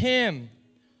to him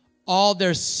all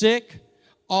their sick,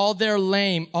 all their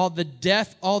lame, all the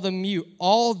deaf, all the mute,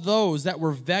 all those that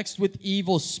were vexed with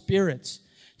evil spirits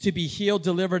to be healed,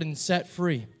 delivered, and set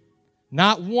free.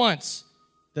 Not once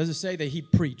does it say that he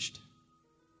preached.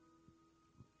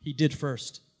 He did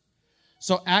first.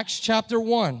 So Acts chapter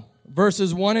 1,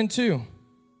 verses 1 and 2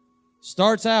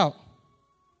 starts out,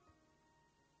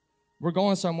 We're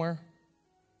going somewhere.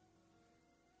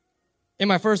 In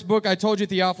my first book, I told you,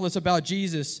 Theophilus, about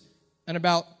Jesus and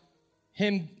about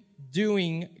him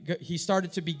he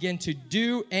started to begin to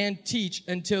do and teach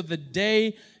until the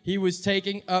day he was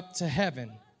taken up to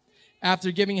heaven,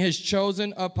 after giving his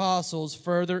chosen apostles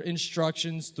further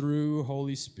instructions through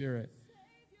Holy Spirit.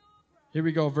 Here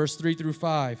we go, verse 3 through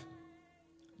 5.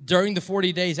 During the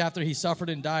 40 days after he suffered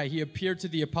and died, he appeared to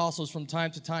the apostles from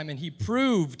time to time, and he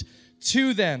proved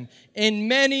to them in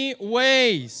many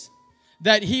ways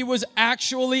that he was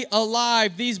actually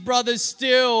alive. These brothers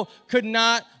still could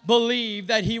not believe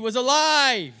that he was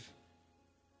alive.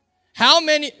 I'm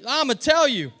going to tell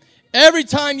you, every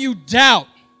time you doubt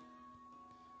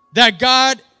that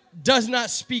God does not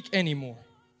speak anymore,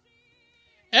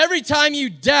 every time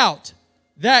you doubt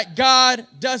that God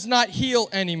does not heal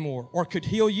anymore or could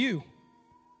heal you,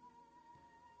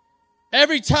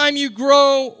 every time you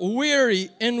grow weary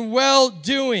in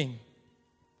well-doing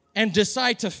and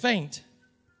decide to faint,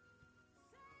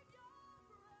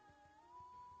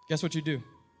 guess what you do?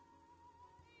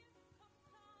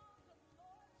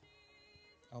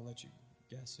 I'll let you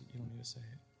guess it. You don't need to say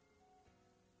it.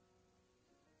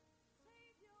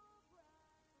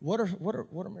 What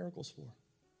are miracles for?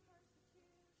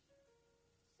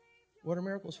 What are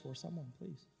miracles for? Someone,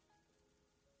 please.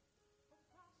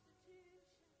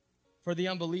 For the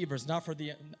unbelievers, not for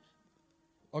the...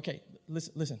 Okay,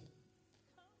 listen.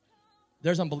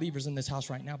 There's unbelievers in this house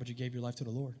right now, but you gave your life to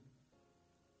the Lord.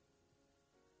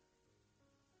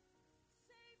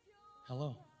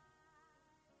 Hello.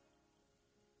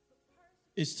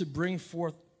 It's to bring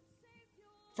forth...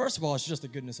 First of all, it's just the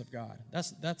goodness of God.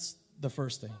 That's the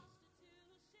first thing.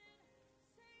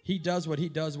 He does what he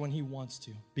does when he wants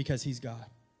to, because he's God.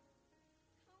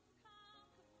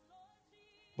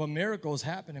 But miracles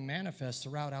happen and manifest to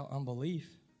rout out unbelief,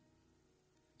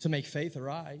 to make faith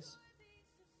arise.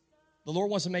 The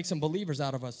Lord wants to make some believers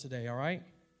out of us today, all right?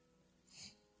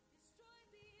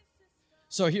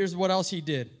 So here's what else he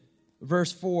did.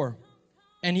 Verse 4,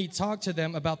 and he talked to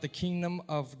them about the kingdom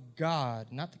of God,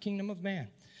 not the kingdom of man.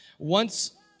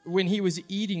 Once, when he was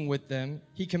eating with them,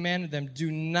 he commanded them,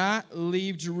 do not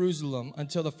leave Jerusalem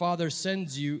until the Father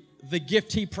sends you the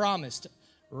gift he promised.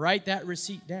 Write that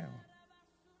receipt down.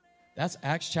 That's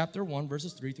Acts chapter 1,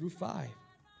 verses 3 through 5.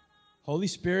 Holy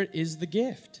Spirit is the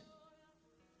gift.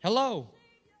 Hello.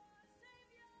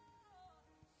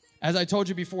 As I told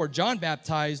you before, John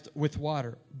baptized with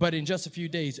water, but in just a few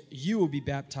days, you will be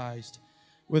baptized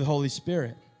with Holy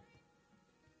Spirit,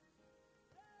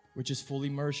 which is full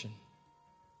immersion.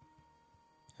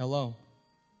 Hello.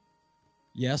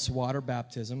 Yes, water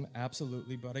baptism,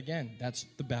 absolutely, but again, that's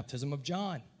the baptism of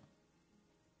John.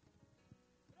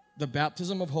 The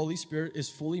baptism of Holy Spirit is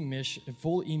full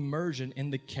immersion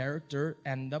in the character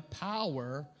and the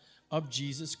power of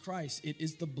Jesus Christ. It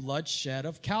is the bloodshed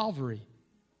of Calvary.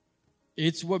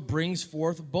 It's what brings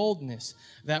forth boldness,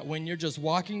 that when you're just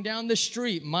walking down the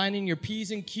street, minding your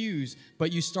P's and Q's,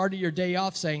 but you started your day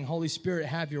off saying, Holy Spirit,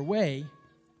 have your way,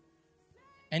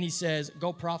 and he says,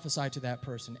 go prophesy to that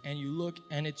person, and you look,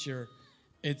 and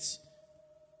it's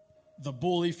the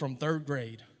bully from 3rd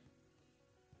grade,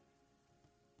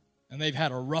 and they've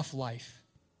had a rough life,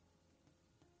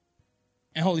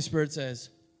 and Holy Spirit says,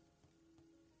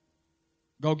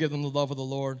 go give them the love of the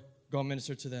Lord, go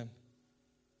minister to them.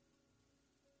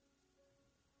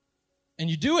 And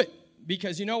you do it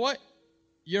because you know what?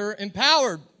 You're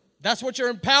empowered. That's what you're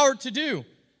empowered to do,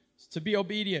 to be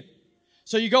obedient.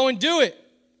 So you go and do it.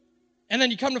 And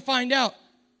then you come to find out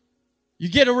you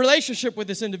get a relationship with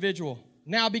this individual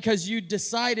now because you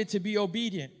decided to be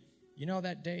obedient. You know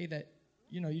that day that,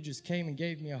 you just came and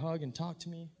gave me a hug and talked to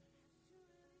me?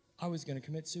 I was going to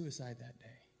commit suicide that day.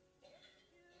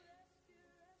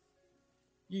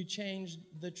 You changed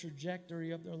the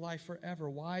trajectory of their life forever.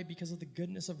 Why? Because of the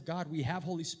goodness of God. We have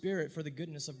Holy Spirit for the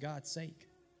goodness of God's sake.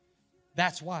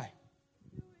 That's why.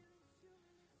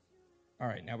 All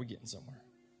right, now we're getting somewhere.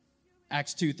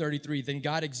 Acts 2:33, then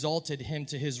God exalted him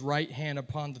to his right hand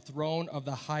upon the throne of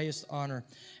the highest honor.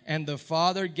 And the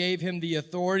Father gave him the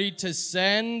authority to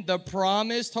send the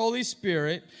promised Holy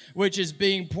Spirit, which is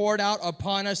being poured out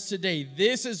upon us today.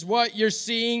 This is what you're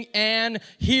seeing and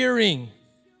hearing.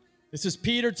 This is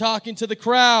Peter talking to the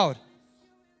crowd.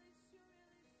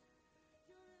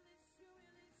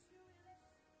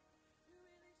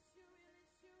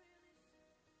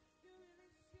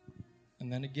 And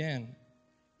then again,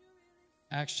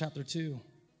 Acts chapter 2.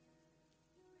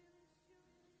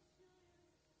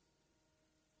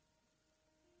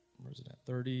 Where's it at?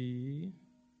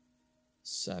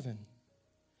 37.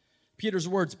 Peter's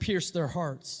words pierced their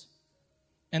hearts.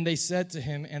 And they said to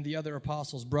him and the other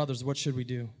apostles, brothers, what should we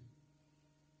do?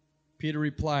 Peter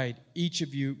replied, each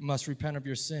of you must repent of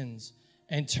your sins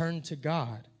and turn to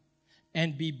God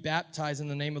and be baptized in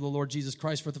the name of the Lord Jesus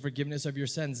Christ for the forgiveness of your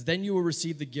sins. Then you will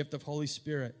receive the gift of Holy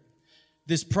Spirit.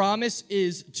 This promise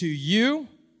is to you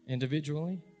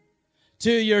individually,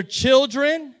 to your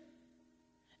children,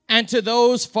 and to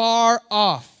those far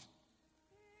off.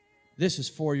 This is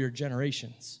for your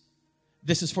generations.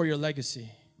 This is for your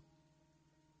legacy.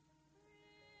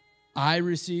 I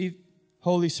received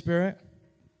Holy Spirit.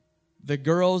 The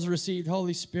girls received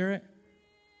Holy Spirit.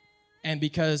 And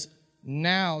because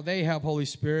now they have Holy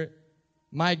Spirit,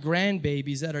 my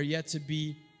grandbabies that are yet to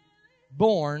be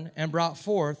born and brought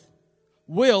forth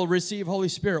will receive Holy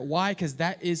Spirit. Why? Because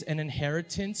that is an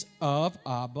inheritance of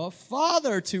Abba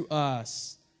Father to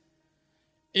us.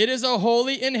 It is a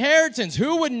holy inheritance.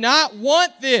 Who would not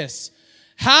want this?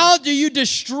 How do you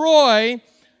destroy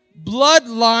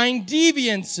bloodline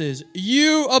deviances?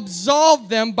 You absolve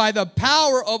them by the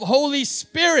power of Holy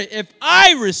Spirit. If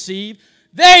I receive,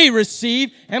 they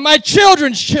receive, and my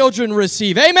children's children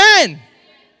receive. Amen.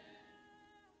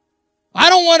 I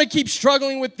don't want to keep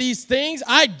struggling with these things.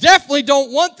 I definitely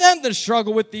don't want them to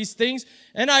struggle with these things.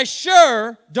 And I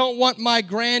sure don't want my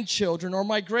grandchildren or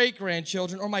my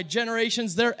great-grandchildren or my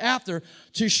generations thereafter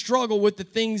to struggle with the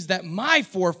things that my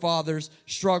forefathers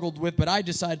struggled with. But I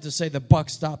decided to say the buck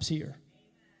stops here.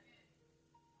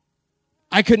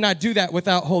 I could not do that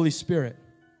without Holy Spirit.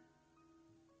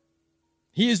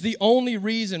 He is the only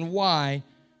reason why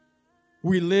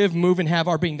we live, move, and have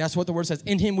our being. That's what the word says.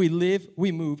 In him we live,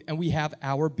 we move, and we have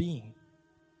our being.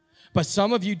 But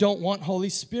some of you don't want Holy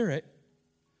Spirit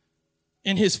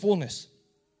in his fullness.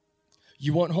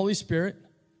 You want Holy Spirit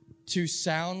to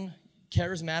sound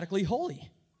charismatically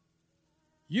holy.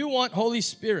 You want Holy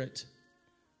Spirit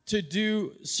to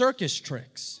do circus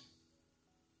tricks,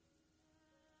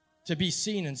 to be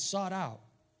seen and sought out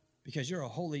because you're a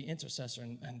holy intercessor.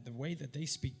 And the way that they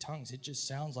speak tongues, it just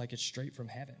sounds like it's straight from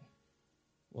heaven.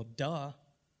 Well, duh.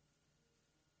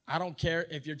 I don't care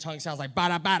if your tongue sounds like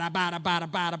bada, bada, bada,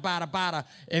 bada, bada, bada, bada.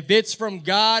 If it's from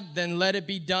God, then let it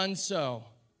be done so.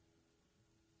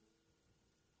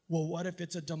 Well, what if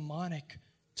it's a demonic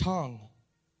tongue?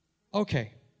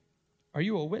 Okay. Are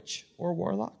you a witch or a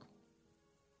warlock?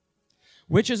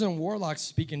 Witches and warlocks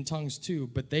speak in tongues too,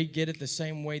 but they get it the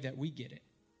same way that we get it.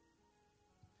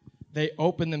 They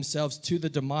open themselves to the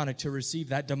demonic to receive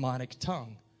that demonic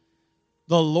tongue.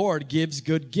 The Lord gives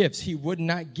good gifts. He would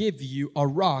not give you a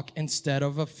rock instead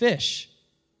of a fish,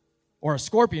 or a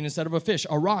scorpion instead of a fish,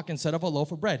 a rock instead of a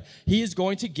loaf of bread. He is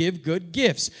going to give good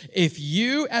gifts. If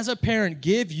you as a parent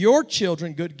give your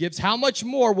children good gifts, how much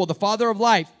more will the Father of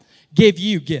life give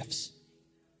you gifts?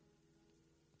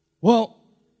 Well,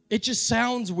 it just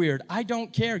sounds weird. I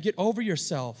don't care. Get over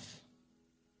yourself.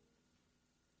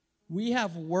 We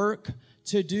have work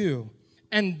to do.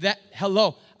 And that,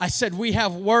 hello, I said we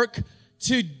have work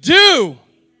to do.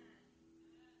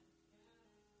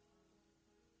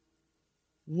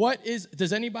 What is,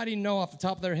 does anybody know off the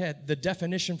top of their head the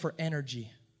definition for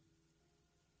energy?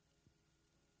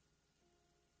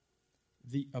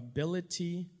 The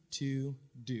ability to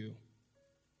do.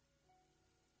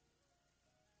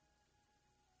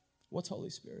 What's Holy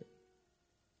Spirit?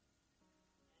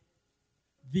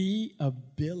 The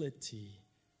ability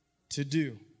to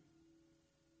do.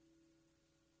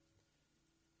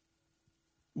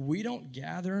 We don't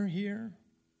gather here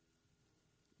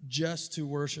just to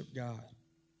worship God.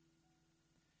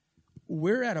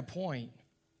 We're at a point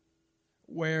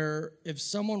where if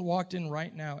someone walked in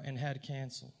right now and had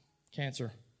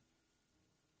cancer,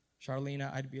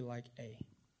 Charlena, I'd be like, hey,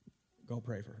 go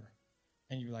pray for her.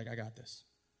 And you'd be like, I got this.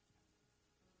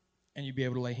 And you'd be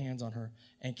able to lay hands on her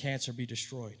and cancer be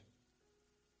destroyed.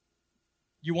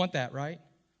 You want that, right?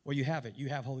 Well, you have it. You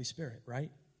have Holy Spirit, right?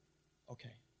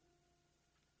 Okay.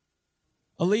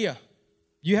 Aaliyah,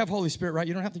 you have Holy Spirit, right?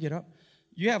 You don't have to get up.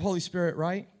 You have Holy Spirit,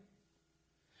 right?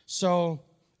 So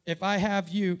if I have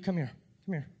you, come here,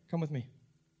 come with me.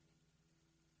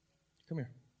 Come here.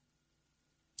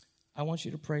 I want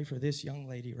you to pray for this young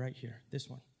lady right here, this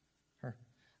one, her.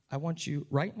 I want you,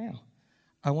 right now,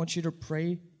 I want you to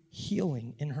pray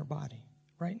healing in her body,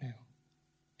 right now.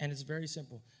 And it's very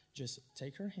simple. Just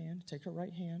take her hand, take her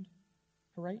right hand,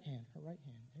 her right hand.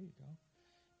 There you go.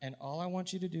 And all I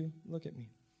want you to do, look at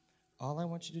me. All I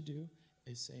want you to do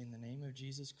is say, in the name of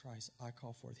Jesus Christ, I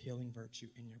call forth healing virtue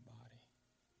in your body.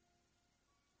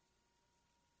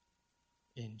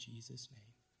 In Jesus' name.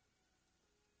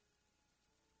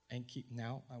 And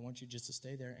now I want you just to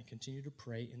stay there and continue to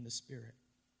pray in the Spirit.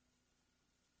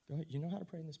 Go ahead. You know how to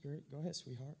pray in the Spirit? Go ahead,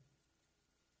 sweetheart.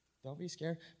 Don't be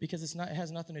scared because it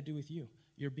has nothing to do with you.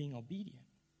 You're being obedient.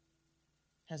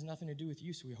 It has nothing to do with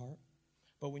you, sweetheart.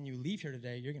 But when you leave here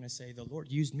today, you're going to say, the Lord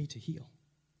used me to heal.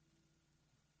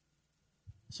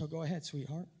 So go ahead,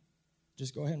 sweetheart.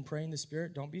 Just go ahead and pray in the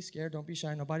Spirit. Don't be scared. Don't be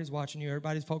shy. Nobody's watching you.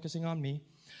 Everybody's focusing on me.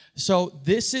 So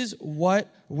this is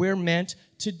what we're meant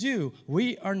to do.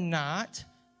 We are not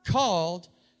called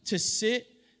to sit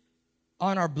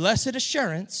on our blessed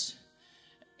assurance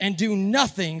and do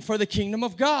nothing for the kingdom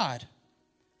of God.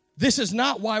 This is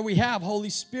not why we have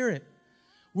Holy Spirit.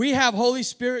 We have Holy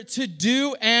Spirit to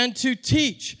do and to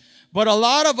teach. But a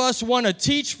lot of us want to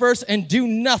teach first and do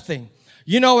nothing.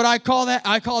 You know what I call that?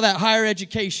 I call that higher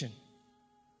education.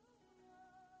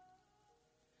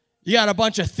 You got a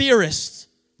bunch of theorists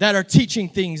that are teaching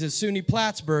things at SUNY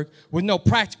Plattsburgh with no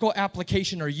practical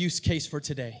application or use case for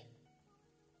today.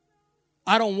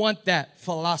 I don't want that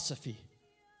philosophy.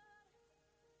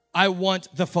 I want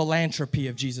the philanthropy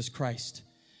of Jesus Christ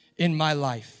in my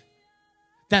life.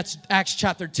 That's Acts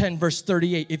chapter 10, verse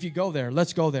 38. If you go there,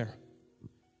 let's go there.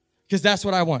 Because that's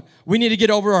what I want. We need to get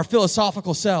over our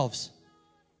philosophical selves.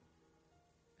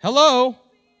 Hello?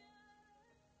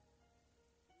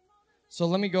 So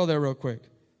let me go there real quick.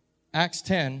 Acts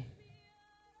 10.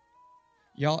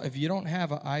 Y'all, if you don't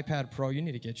have an iPad Pro, you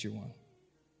need to get you one.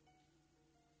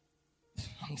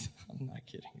 I'm not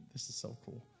kidding. This is so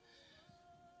cool.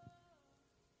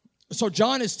 So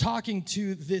John is talking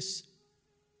to this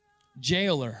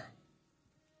jailer,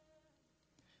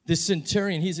 this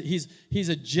centurion. He's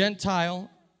a Gentile,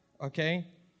 okay?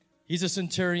 He's a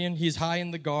centurion. He's high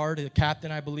in the guard, a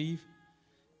captain, I believe.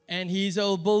 And he's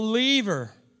a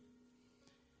believer.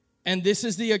 And this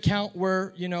is the account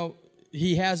where, you know,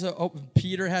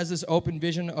 Peter has this open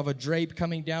vision of a drape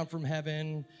coming down from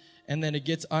heaven, and then it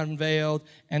gets unveiled,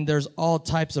 and there's all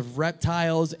types of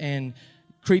reptiles and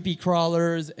creepy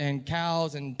crawlers and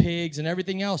cows and pigs and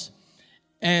everything else.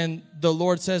 And the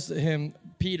Lord says to him,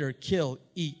 Peter, kill,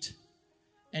 eat.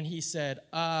 And he said,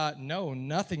 no,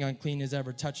 nothing unclean has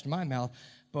ever touched my mouth.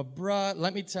 But bruh,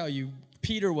 let me tell you,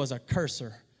 Peter was a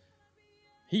curser.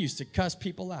 He used to cuss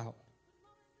people out.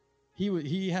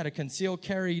 He had a concealed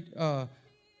carry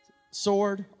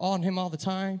sword on him all the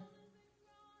time.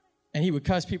 And he would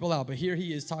cuss people out. But here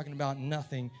he is talking about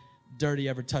nothing dirty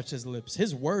ever touched his lips.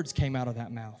 His words came out of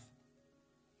that mouth.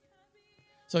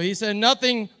 So he said,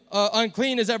 nothing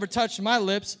unclean has ever touched my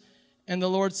lips. And the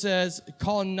Lord says,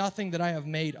 call nothing that I have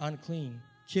made unclean.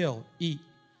 Kill, eat.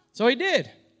 So he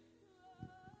did.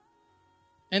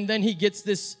 And then he gets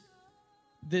this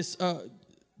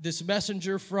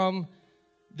messenger from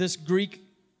this Greek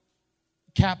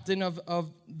captain of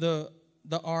the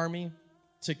army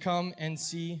to come and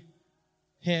see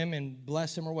him and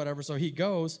bless him or whatever. So he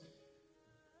goes,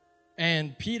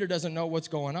 and Peter doesn't know what's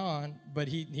going on, but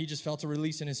he just felt a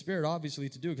release in his spirit, obviously,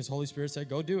 to do it, because Holy Spirit said,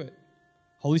 go do it.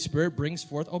 Holy Spirit brings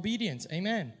forth obedience.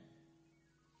 Amen.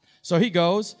 So he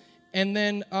goes, and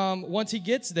then once he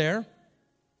gets there,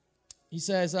 he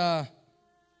says a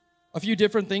few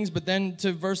different things, but then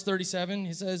to verse 37,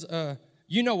 he says,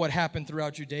 you know what happened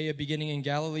throughout Judea, beginning in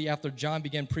Galilee, after John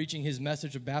began preaching his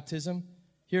message of baptism.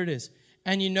 Here it is.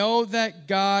 And you know that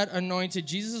God anointed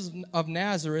Jesus of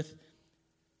Nazareth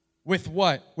with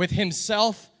what? With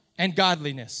himself and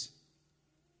godliness.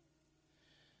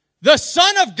 The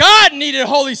Son of God needed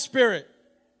Holy Spirit.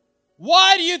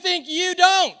 Why do you think you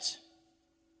don't?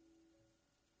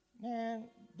 Man,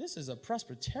 this is a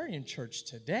Presbyterian church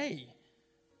today.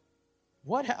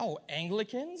 What? How?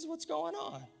 Anglicans? What's going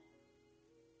on?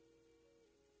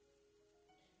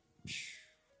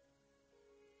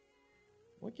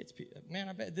 What gets people? Man,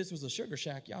 I bet if this was a Sugar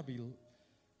Shack, y'all be,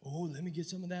 oh, let me get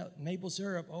some of that maple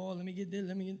syrup. Oh, let me get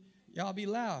this. Y'all be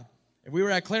loud. If we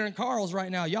were at Clarence Carl's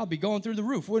right now, y'all be going through the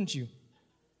roof, wouldn't you?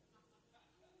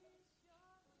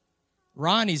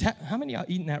 Ronnie's. How many of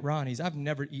y'all eaten at Ronnie's? I've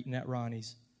never eaten at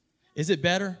Ronnie's. Is it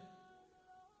better?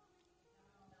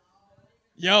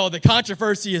 Yo, the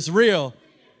controversy is real.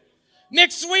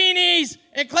 McSweeney's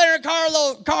and Clarence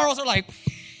Carl's are like,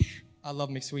 I love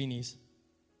McSweeney's.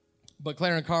 But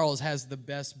Clarence Carl's has the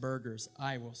best burgers.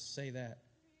 I will say that.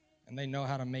 And they know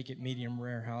how to make it medium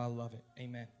rare, how I love it.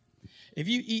 Amen. If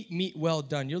you eat meat well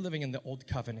done, you're living in the old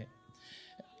covenant.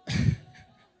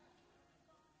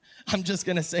 I'm just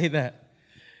going to say that.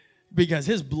 Because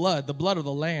his blood, the blood of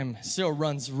the lamb, still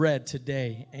runs red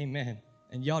today. Amen.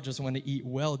 And y'all just want to eat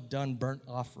well done burnt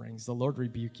offerings. The Lord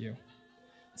rebuke you.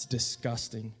 It's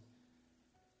disgusting.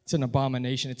 It's an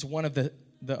abomination. It's one of the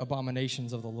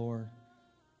abominations of the Lord.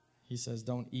 He says,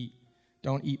 don't eat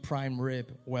prime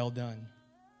rib well done.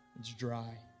 It's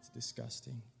dry. It's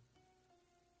disgusting.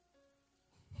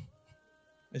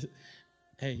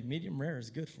 Hey, medium rare is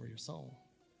good for your soul.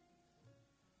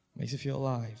 Makes you feel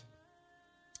alive.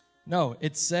 No,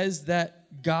 it says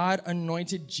that God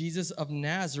anointed Jesus of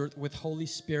Nazareth with Holy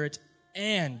Spirit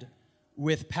and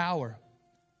with power.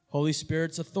 Holy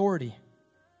Spirit's authority,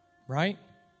 right?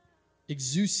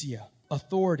 Exousia,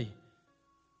 authority.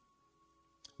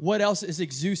 What else is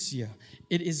exousia?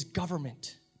 It is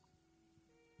government.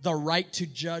 The right to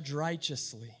judge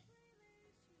righteously.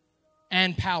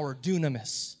 And power,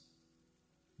 dunamis.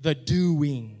 The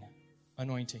doing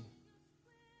anointing.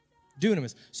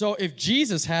 Dunamis. So if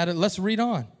Jesus had it, let's read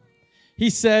on.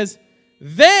 He says,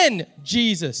 then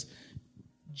Jesus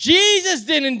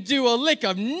didn't do a lick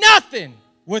of nothing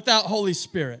without Holy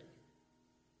Spirit.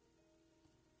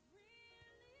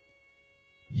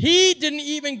 He didn't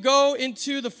even go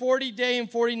into the 40-day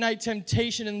and 40-night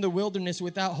temptation in the wilderness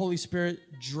without Holy Spirit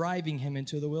driving him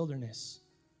into the wilderness.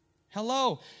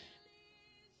 Hello.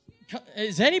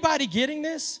 Is anybody getting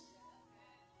this?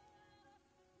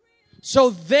 So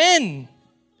then,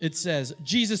 it says,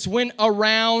 Jesus went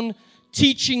around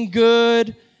teaching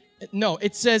good. No,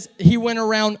 it says he went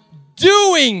around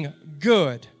doing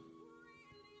good.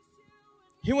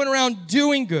 He went around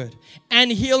doing good and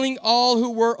healing all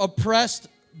who were oppressed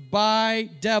by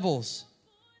devils.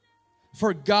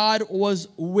 For God was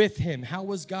with him. How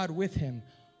was God with him?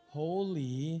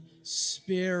 Holy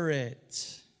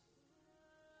Spirit.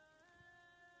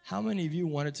 How many of you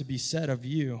want it to be said of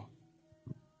you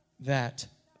that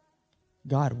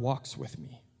God walks with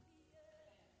me?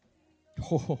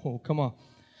 Oh, come on.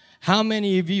 How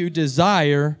many of you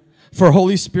desire for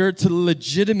Holy Spirit to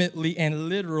legitimately and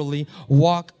literally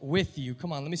walk with you?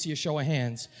 Come on, let me see a show of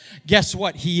hands. Guess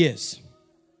what? He is.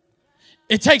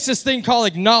 It takes this thing called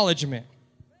acknowledgement.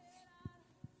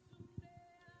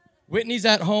 Whitney's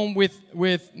at home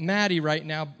with Maddie right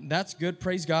now. That's good.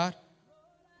 Praise God.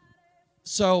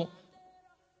 So,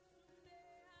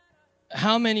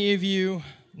 how many of you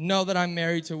know that I'm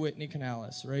married to Whitney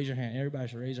Canales? Raise your hand. Everybody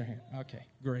should raise their hand. Okay,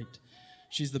 great.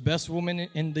 She's the best woman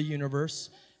in the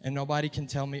universe, and nobody can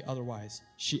tell me otherwise.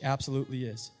 She absolutely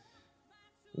is.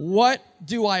 What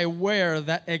do I wear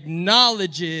that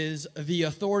acknowledges the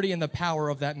authority and the power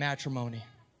of that matrimony?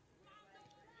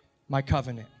 My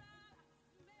covenant.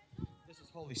 This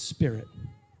is Holy Spirit.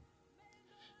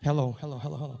 Hello.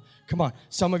 Come on.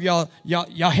 Some of y'all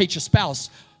hate your spouse,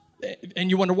 and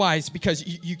you wonder why. It's because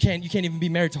you can't even be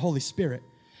married to Holy Spirit.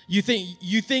 You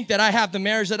think that I have the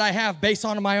marriage that I have based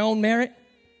on my own merit?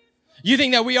 You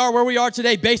think that we are where we are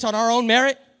today based on our own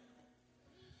merit?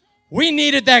 We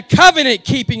needed that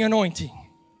covenant-keeping anointing.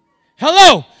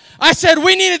 Hello. I said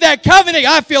we needed that covenant.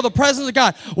 I feel the presence of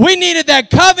God. We needed that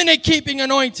covenant-keeping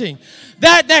anointing.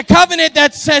 That covenant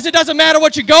that says it doesn't matter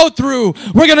what you go through.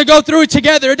 We're going to go through it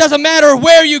together. It doesn't matter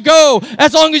where you go.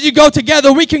 As long as you go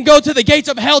together, we can go to the gates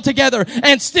of hell together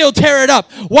and still tear it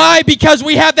up. Why? Because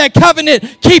we have that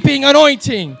covenant-keeping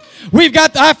anointing.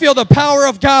 I feel the power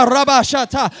of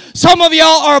God. Some of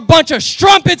y'all are a bunch of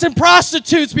strumpets and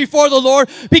prostitutes before the Lord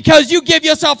because you give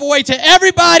yourself away to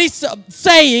everybody's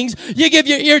sayings. You give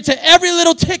your ear to every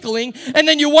little tickling, and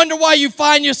then you wonder why you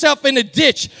find yourself in a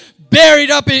ditch,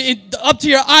 buried up to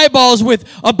your eyeballs with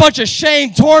a bunch of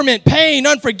shame, torment, pain,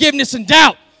 unforgiveness, and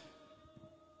doubt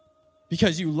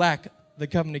because you lack the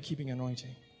covenant-keeping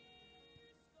anointing.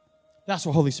 That's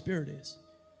what Holy Spirit is.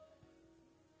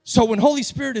 So when Holy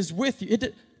Spirit is with you,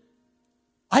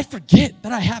 I forget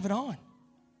that I have it on.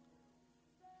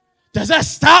 Does that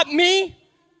stop me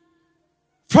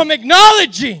from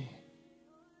acknowledging?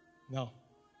 No.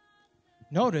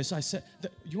 Notice I said,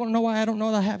 you want to know why I don't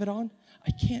know that I have it on? I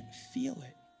can't feel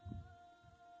it.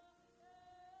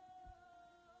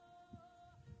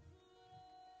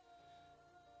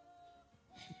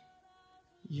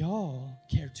 Y'all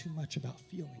care too much about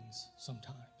feelings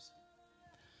sometimes.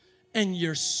 And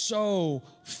you're so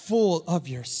full of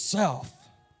yourself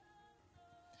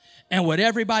and what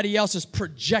everybody else is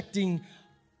projecting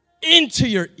into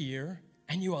your ear,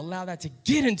 and you allow that to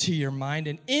get into your mind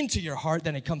and into your heart,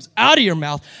 then it comes out of your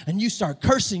mouth, and you start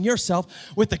cursing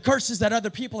yourself with the curses that other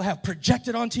people have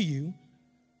projected onto you.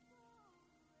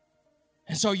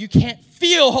 And so you can't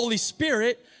feel Holy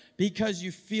Spirit because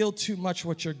you feel too much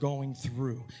what you're going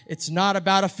through. It's not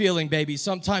about a feeling, baby.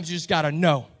 Sometimes you just got to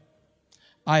know.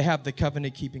 I have the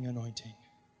covenant-keeping anointing.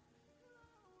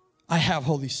 I have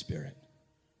Holy Spirit.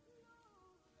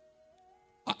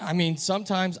 I mean,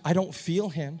 sometimes I don't feel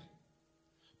Him.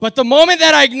 But the moment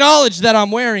that I acknowledge that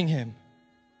I'm wearing Him,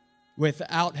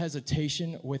 without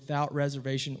hesitation, without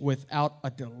reservation, without a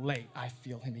delay, I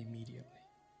feel Him immediately.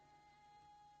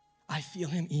 I feel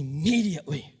Him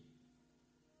immediately.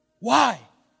 Why?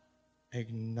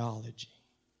 Acknowledging.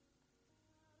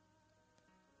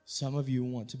 Some of you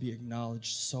want to be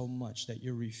acknowledged so much that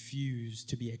you refuse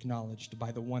to be acknowledged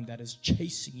by the one that is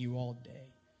chasing you all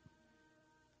day.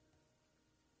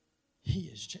 He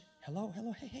is. Hello,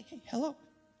 hello, hey, hello.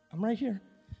 I'm right here.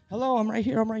 Hello, I'm right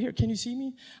here. Can you see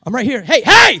me? I'm right here.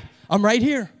 Hey, I'm right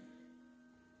here.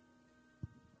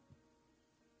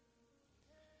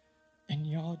 And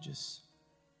y'all just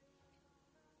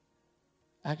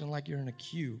acting like you're in a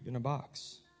cube, in a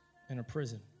box, in a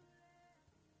prison.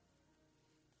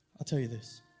 I'll tell you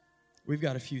this. We've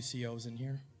got a few COs in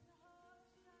here.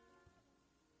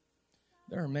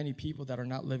 There are many people that are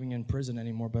not living in prison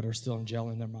anymore but are still in jail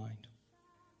in their mind.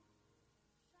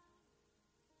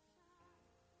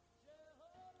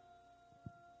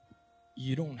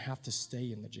 You don't have to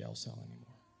stay in the jail cell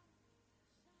anymore.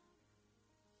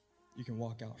 You can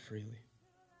walk out freely.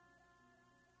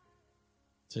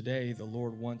 Today, the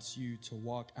Lord wants you to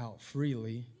walk out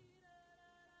freely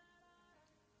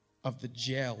of the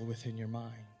jail within your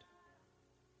mind.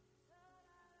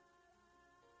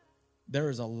 There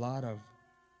is a lot of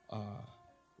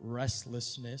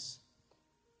restlessness.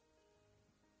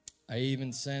 I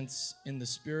even sense in the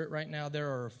spirit right now,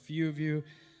 there are a few of you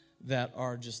that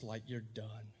are just like, you're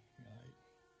done. Like,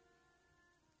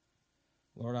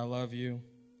 Lord, I love you,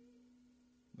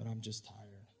 but I'm just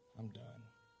tired. I'm done.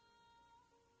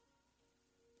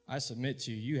 I submit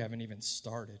to you, you haven't even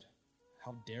started.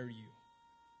 How dare you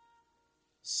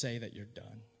say that you're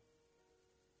done?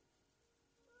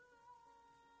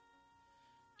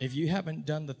 If you haven't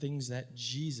done the things that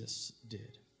Jesus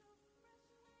did,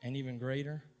 and even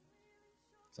greater,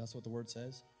 that's what the word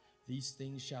says, these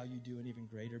things shall you do and even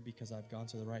greater because I've gone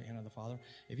to the right hand of the Father.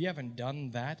 If you haven't done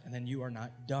that, and then you are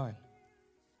not done.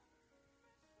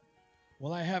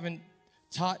 Well, I haven't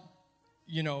taught,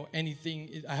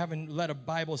 anything. I haven't led a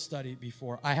Bible study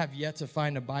before. I have yet to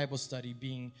find a Bible study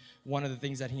being one of the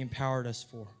things that he empowered us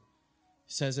for.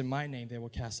 He says, in my name, they will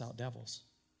cast out devils.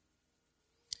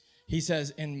 He says,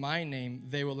 in my name,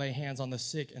 they will lay hands on the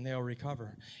sick and they will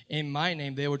recover. In my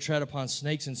name, they will tread upon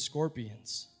snakes and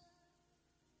scorpions.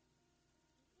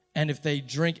 And if they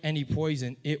drink any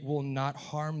poison, it will not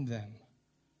harm them.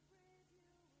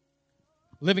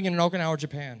 Living in Okinawa,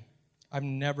 Japan, I've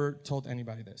never told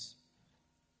anybody this.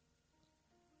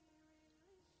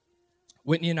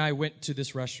 Whitney and I went to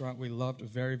this restaurant we loved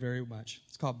very, very much.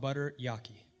 It's called Butter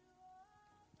Yaki.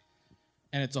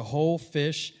 And it's a whole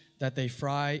fish that they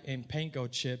fry in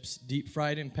panko chips, deep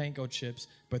fried in panko chips,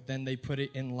 but then they put it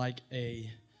in like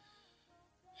a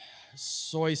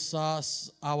soy sauce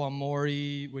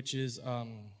awamori, which is,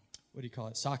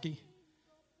 sake,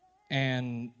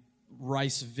 and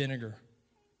rice vinegar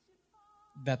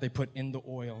that they put in the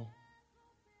oil.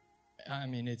 I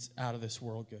mean, it's out of this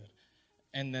world good.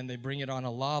 And then they bring it on a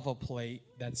lava plate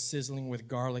that's sizzling with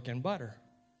garlic and butter.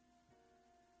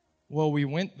 Well, we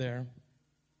went there,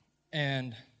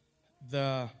 and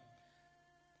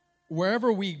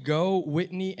wherever we go,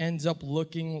 Whitney ends up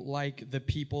looking like the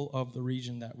people of the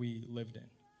region that we lived in.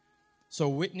 So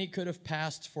Whitney could have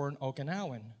passed for an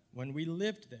Okinawan when we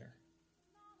lived there.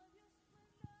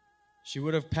 She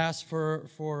would have passed for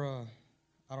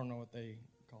I don't know what they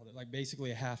called it, like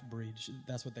basically a half-breed.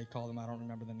 That's what they call them. I don't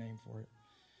remember the name for it.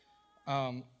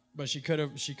 But she could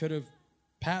have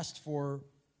passed for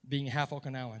being half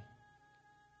Okinawan.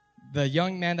 The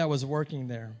young man that was working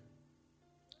there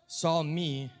saw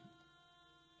me,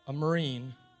 a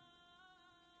Marine,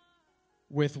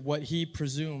 with what he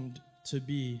presumed to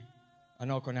be an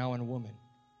Okinawan woman.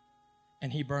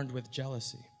 And he burned with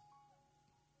jealousy.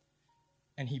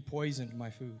 And he poisoned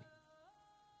my food.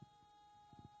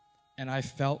 And I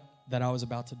felt that I was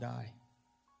about to die.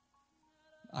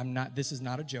 This is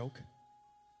not a joke.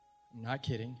 I'm not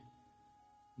kidding.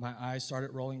 My eyes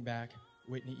started rolling back.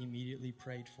 Whitney immediately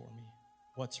prayed for me.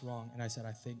 What's wrong? And I said,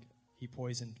 I think he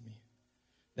poisoned me.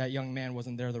 That young man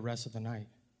wasn't there the rest of the night.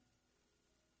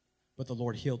 But the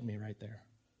Lord healed me right there.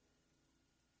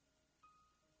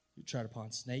 You tread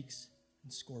upon snakes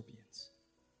and scorpions.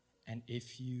 And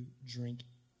if you drink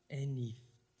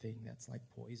anything that's like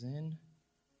poison,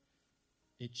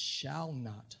 it shall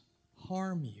not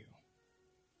harm you.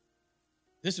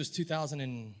 This was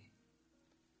 2008.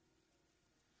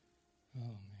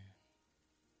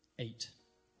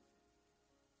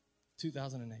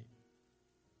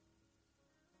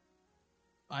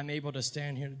 I'm able to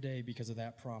stand here today because of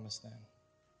that promise then.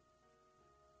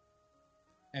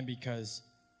 And because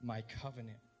my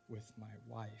covenant with my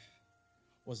wife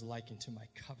was likened to my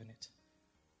covenant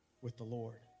with the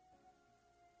Lord.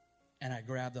 And I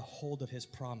grabbed a hold of his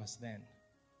promise then.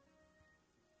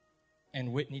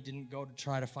 And Whitney didn't go to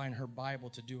try to find her Bible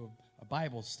to do a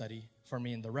Bible study for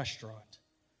me in the restaurant.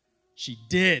 She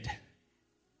did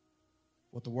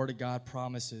what the Word of God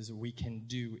promises we can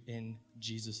do in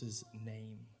Jesus'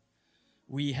 name.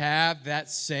 We have that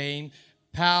same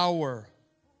power.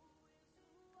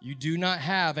 You do not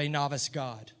have a novice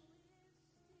God.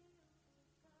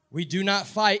 We do not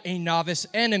fight a novice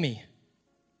enemy.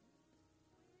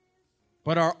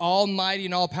 But our almighty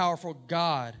and all-powerful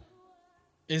God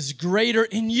is greater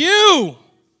in you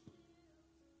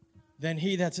than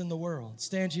he that's in the world.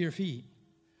 Stand to your feet.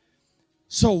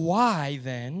 So why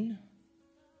then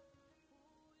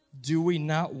do we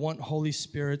not want Holy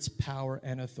Spirit's power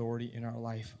and authority in our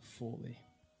life fully?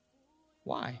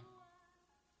 Why?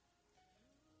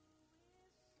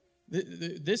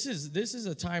 This is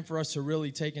a time for us to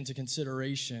really take into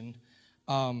consideration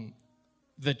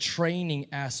the training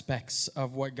aspects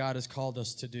of what God has called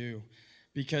us to do.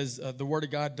 Because the Word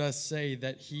of God does say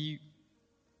that he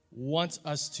wants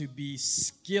us to be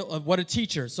skilled. What a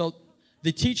teacher. So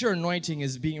the teacher anointing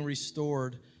is being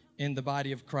restored in the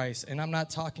body of Christ. And I'm not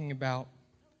talking about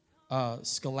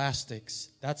scholastics.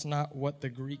 That's not what the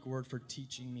Greek word for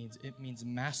teaching means. It means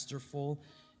masterful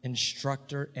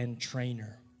instructor and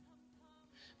trainer.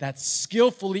 That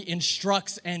skillfully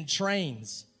instructs and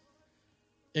trains.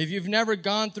 If you've never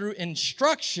gone through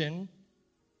instruction,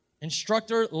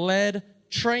 instructor-led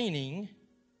training,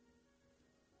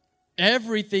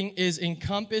 everything is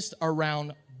encompassed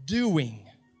around doing.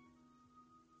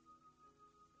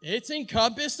 It's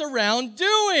encompassed around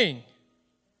doing.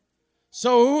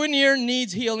 So who in here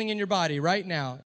needs healing in your body right now?